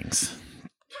steal things.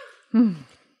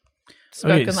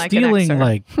 Spoken like stealing an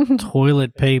like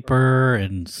toilet paper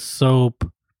and soap,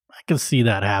 I can see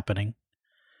that happening.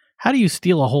 How do you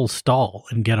steal a whole stall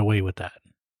and get away with that?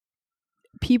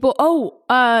 People,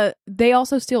 they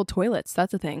also steal toilets.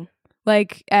 That's a thing.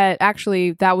 Like,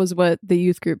 that was what the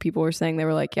youth group people were saying. They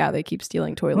were like, yeah, they keep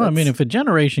stealing toilets. Well, I mean, if a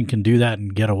generation can do that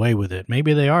and get away with it,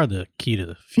 maybe they are the key to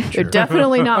the future. They're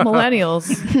definitely not millennials.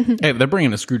 Hey, they're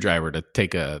bringing a screwdriver to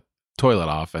take a toilet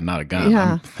off and not a gun.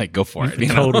 Yeah. I'm like, go for it. You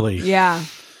know? Totally. Yeah.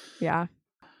 I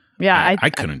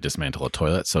couldn't dismantle a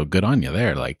toilet, so good on you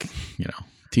there. Like, you know,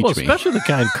 teach me. Especially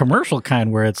the commercial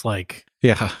kind where it's like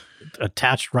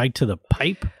attached right to the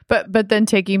pipe. But then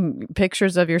taking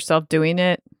pictures of yourself doing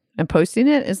it and posting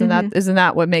it, isn't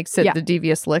that what makes it the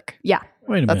devious lick? Yeah.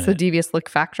 Wait a minute. That's the devious lick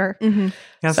factor. Yeah,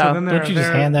 So then Don't you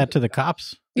just hand that to the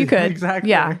cops? You could. Exactly.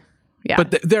 Yeah.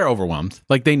 But they're overwhelmed.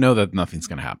 Like they know that nothing's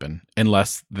going to happen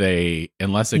unless it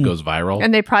goes viral.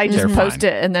 And they probably just They're post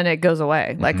fine. it and then it goes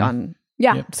away, like on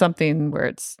something where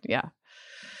it's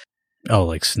Oh,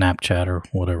 like Snapchat or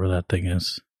whatever that thing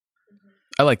is.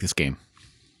 I like this game.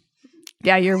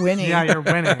 Yeah, you're winning. Yeah, you're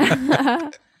winning.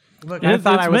 Look, I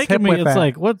thought I was hip with it's it.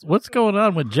 like, what's going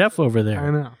on with Jeff over there?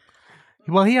 I know.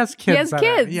 Well, he has kids. He has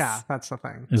kids. Yeah, that's the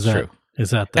thing. Is that True.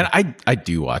 Is that the, And I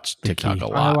do watch TikTok key. a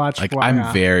lot.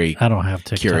 I'm very I don't have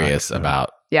TikTok. curious so.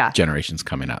 about generations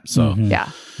coming up. So Mhm. Yeah.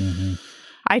 Mhm.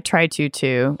 I try to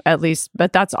too, at least,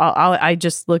 but that's all. I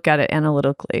just look at it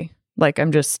analytically. Like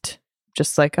I'm just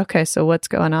like, okay, so what's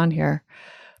going on here?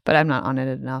 But I'm not on it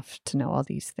enough to know all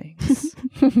these things.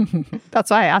 That's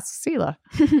why I asked Selah.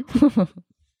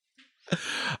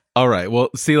 All right. Well,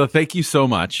 Selah, thank you so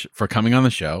much for coming on the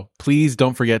show. Please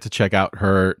don't forget to check out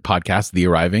her podcast, The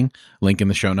Arriving, link in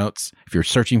the show notes. If you're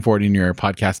searching for it in your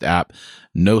podcast app,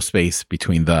 no space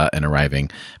between the and arriving.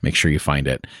 Make sure you find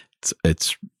it.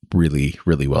 It's really,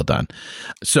 really well done.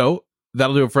 So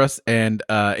that'll do it for us. And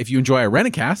if you enjoy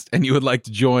Irenicast and you would like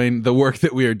to join the work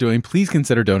that we are doing, please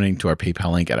consider donating to our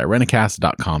PayPal link at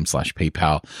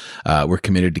irenicast.com/PayPal. We're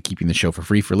committed to keeping the show for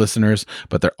free for listeners,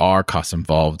 but there are costs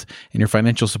involved and your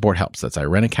financial support helps. That's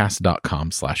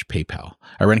irenicast.com/PayPal.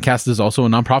 Irenicast is also a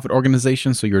nonprofit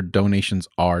organization, so your donations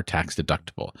are tax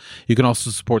deductible. You can also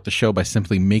support the show by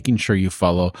simply making sure you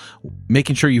follow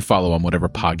on whatever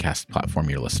podcast platform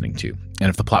you're listening to. And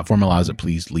if the platform allows it,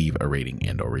 please leave a rating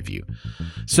and or review.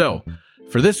 So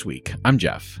for this week, I'm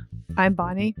Jeff. I'm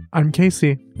Bonnie. I'm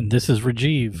Casey. And this is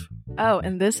Rajiv. Oh,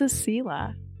 and this is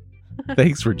Selah.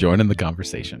 Thanks for joining the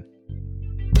conversation.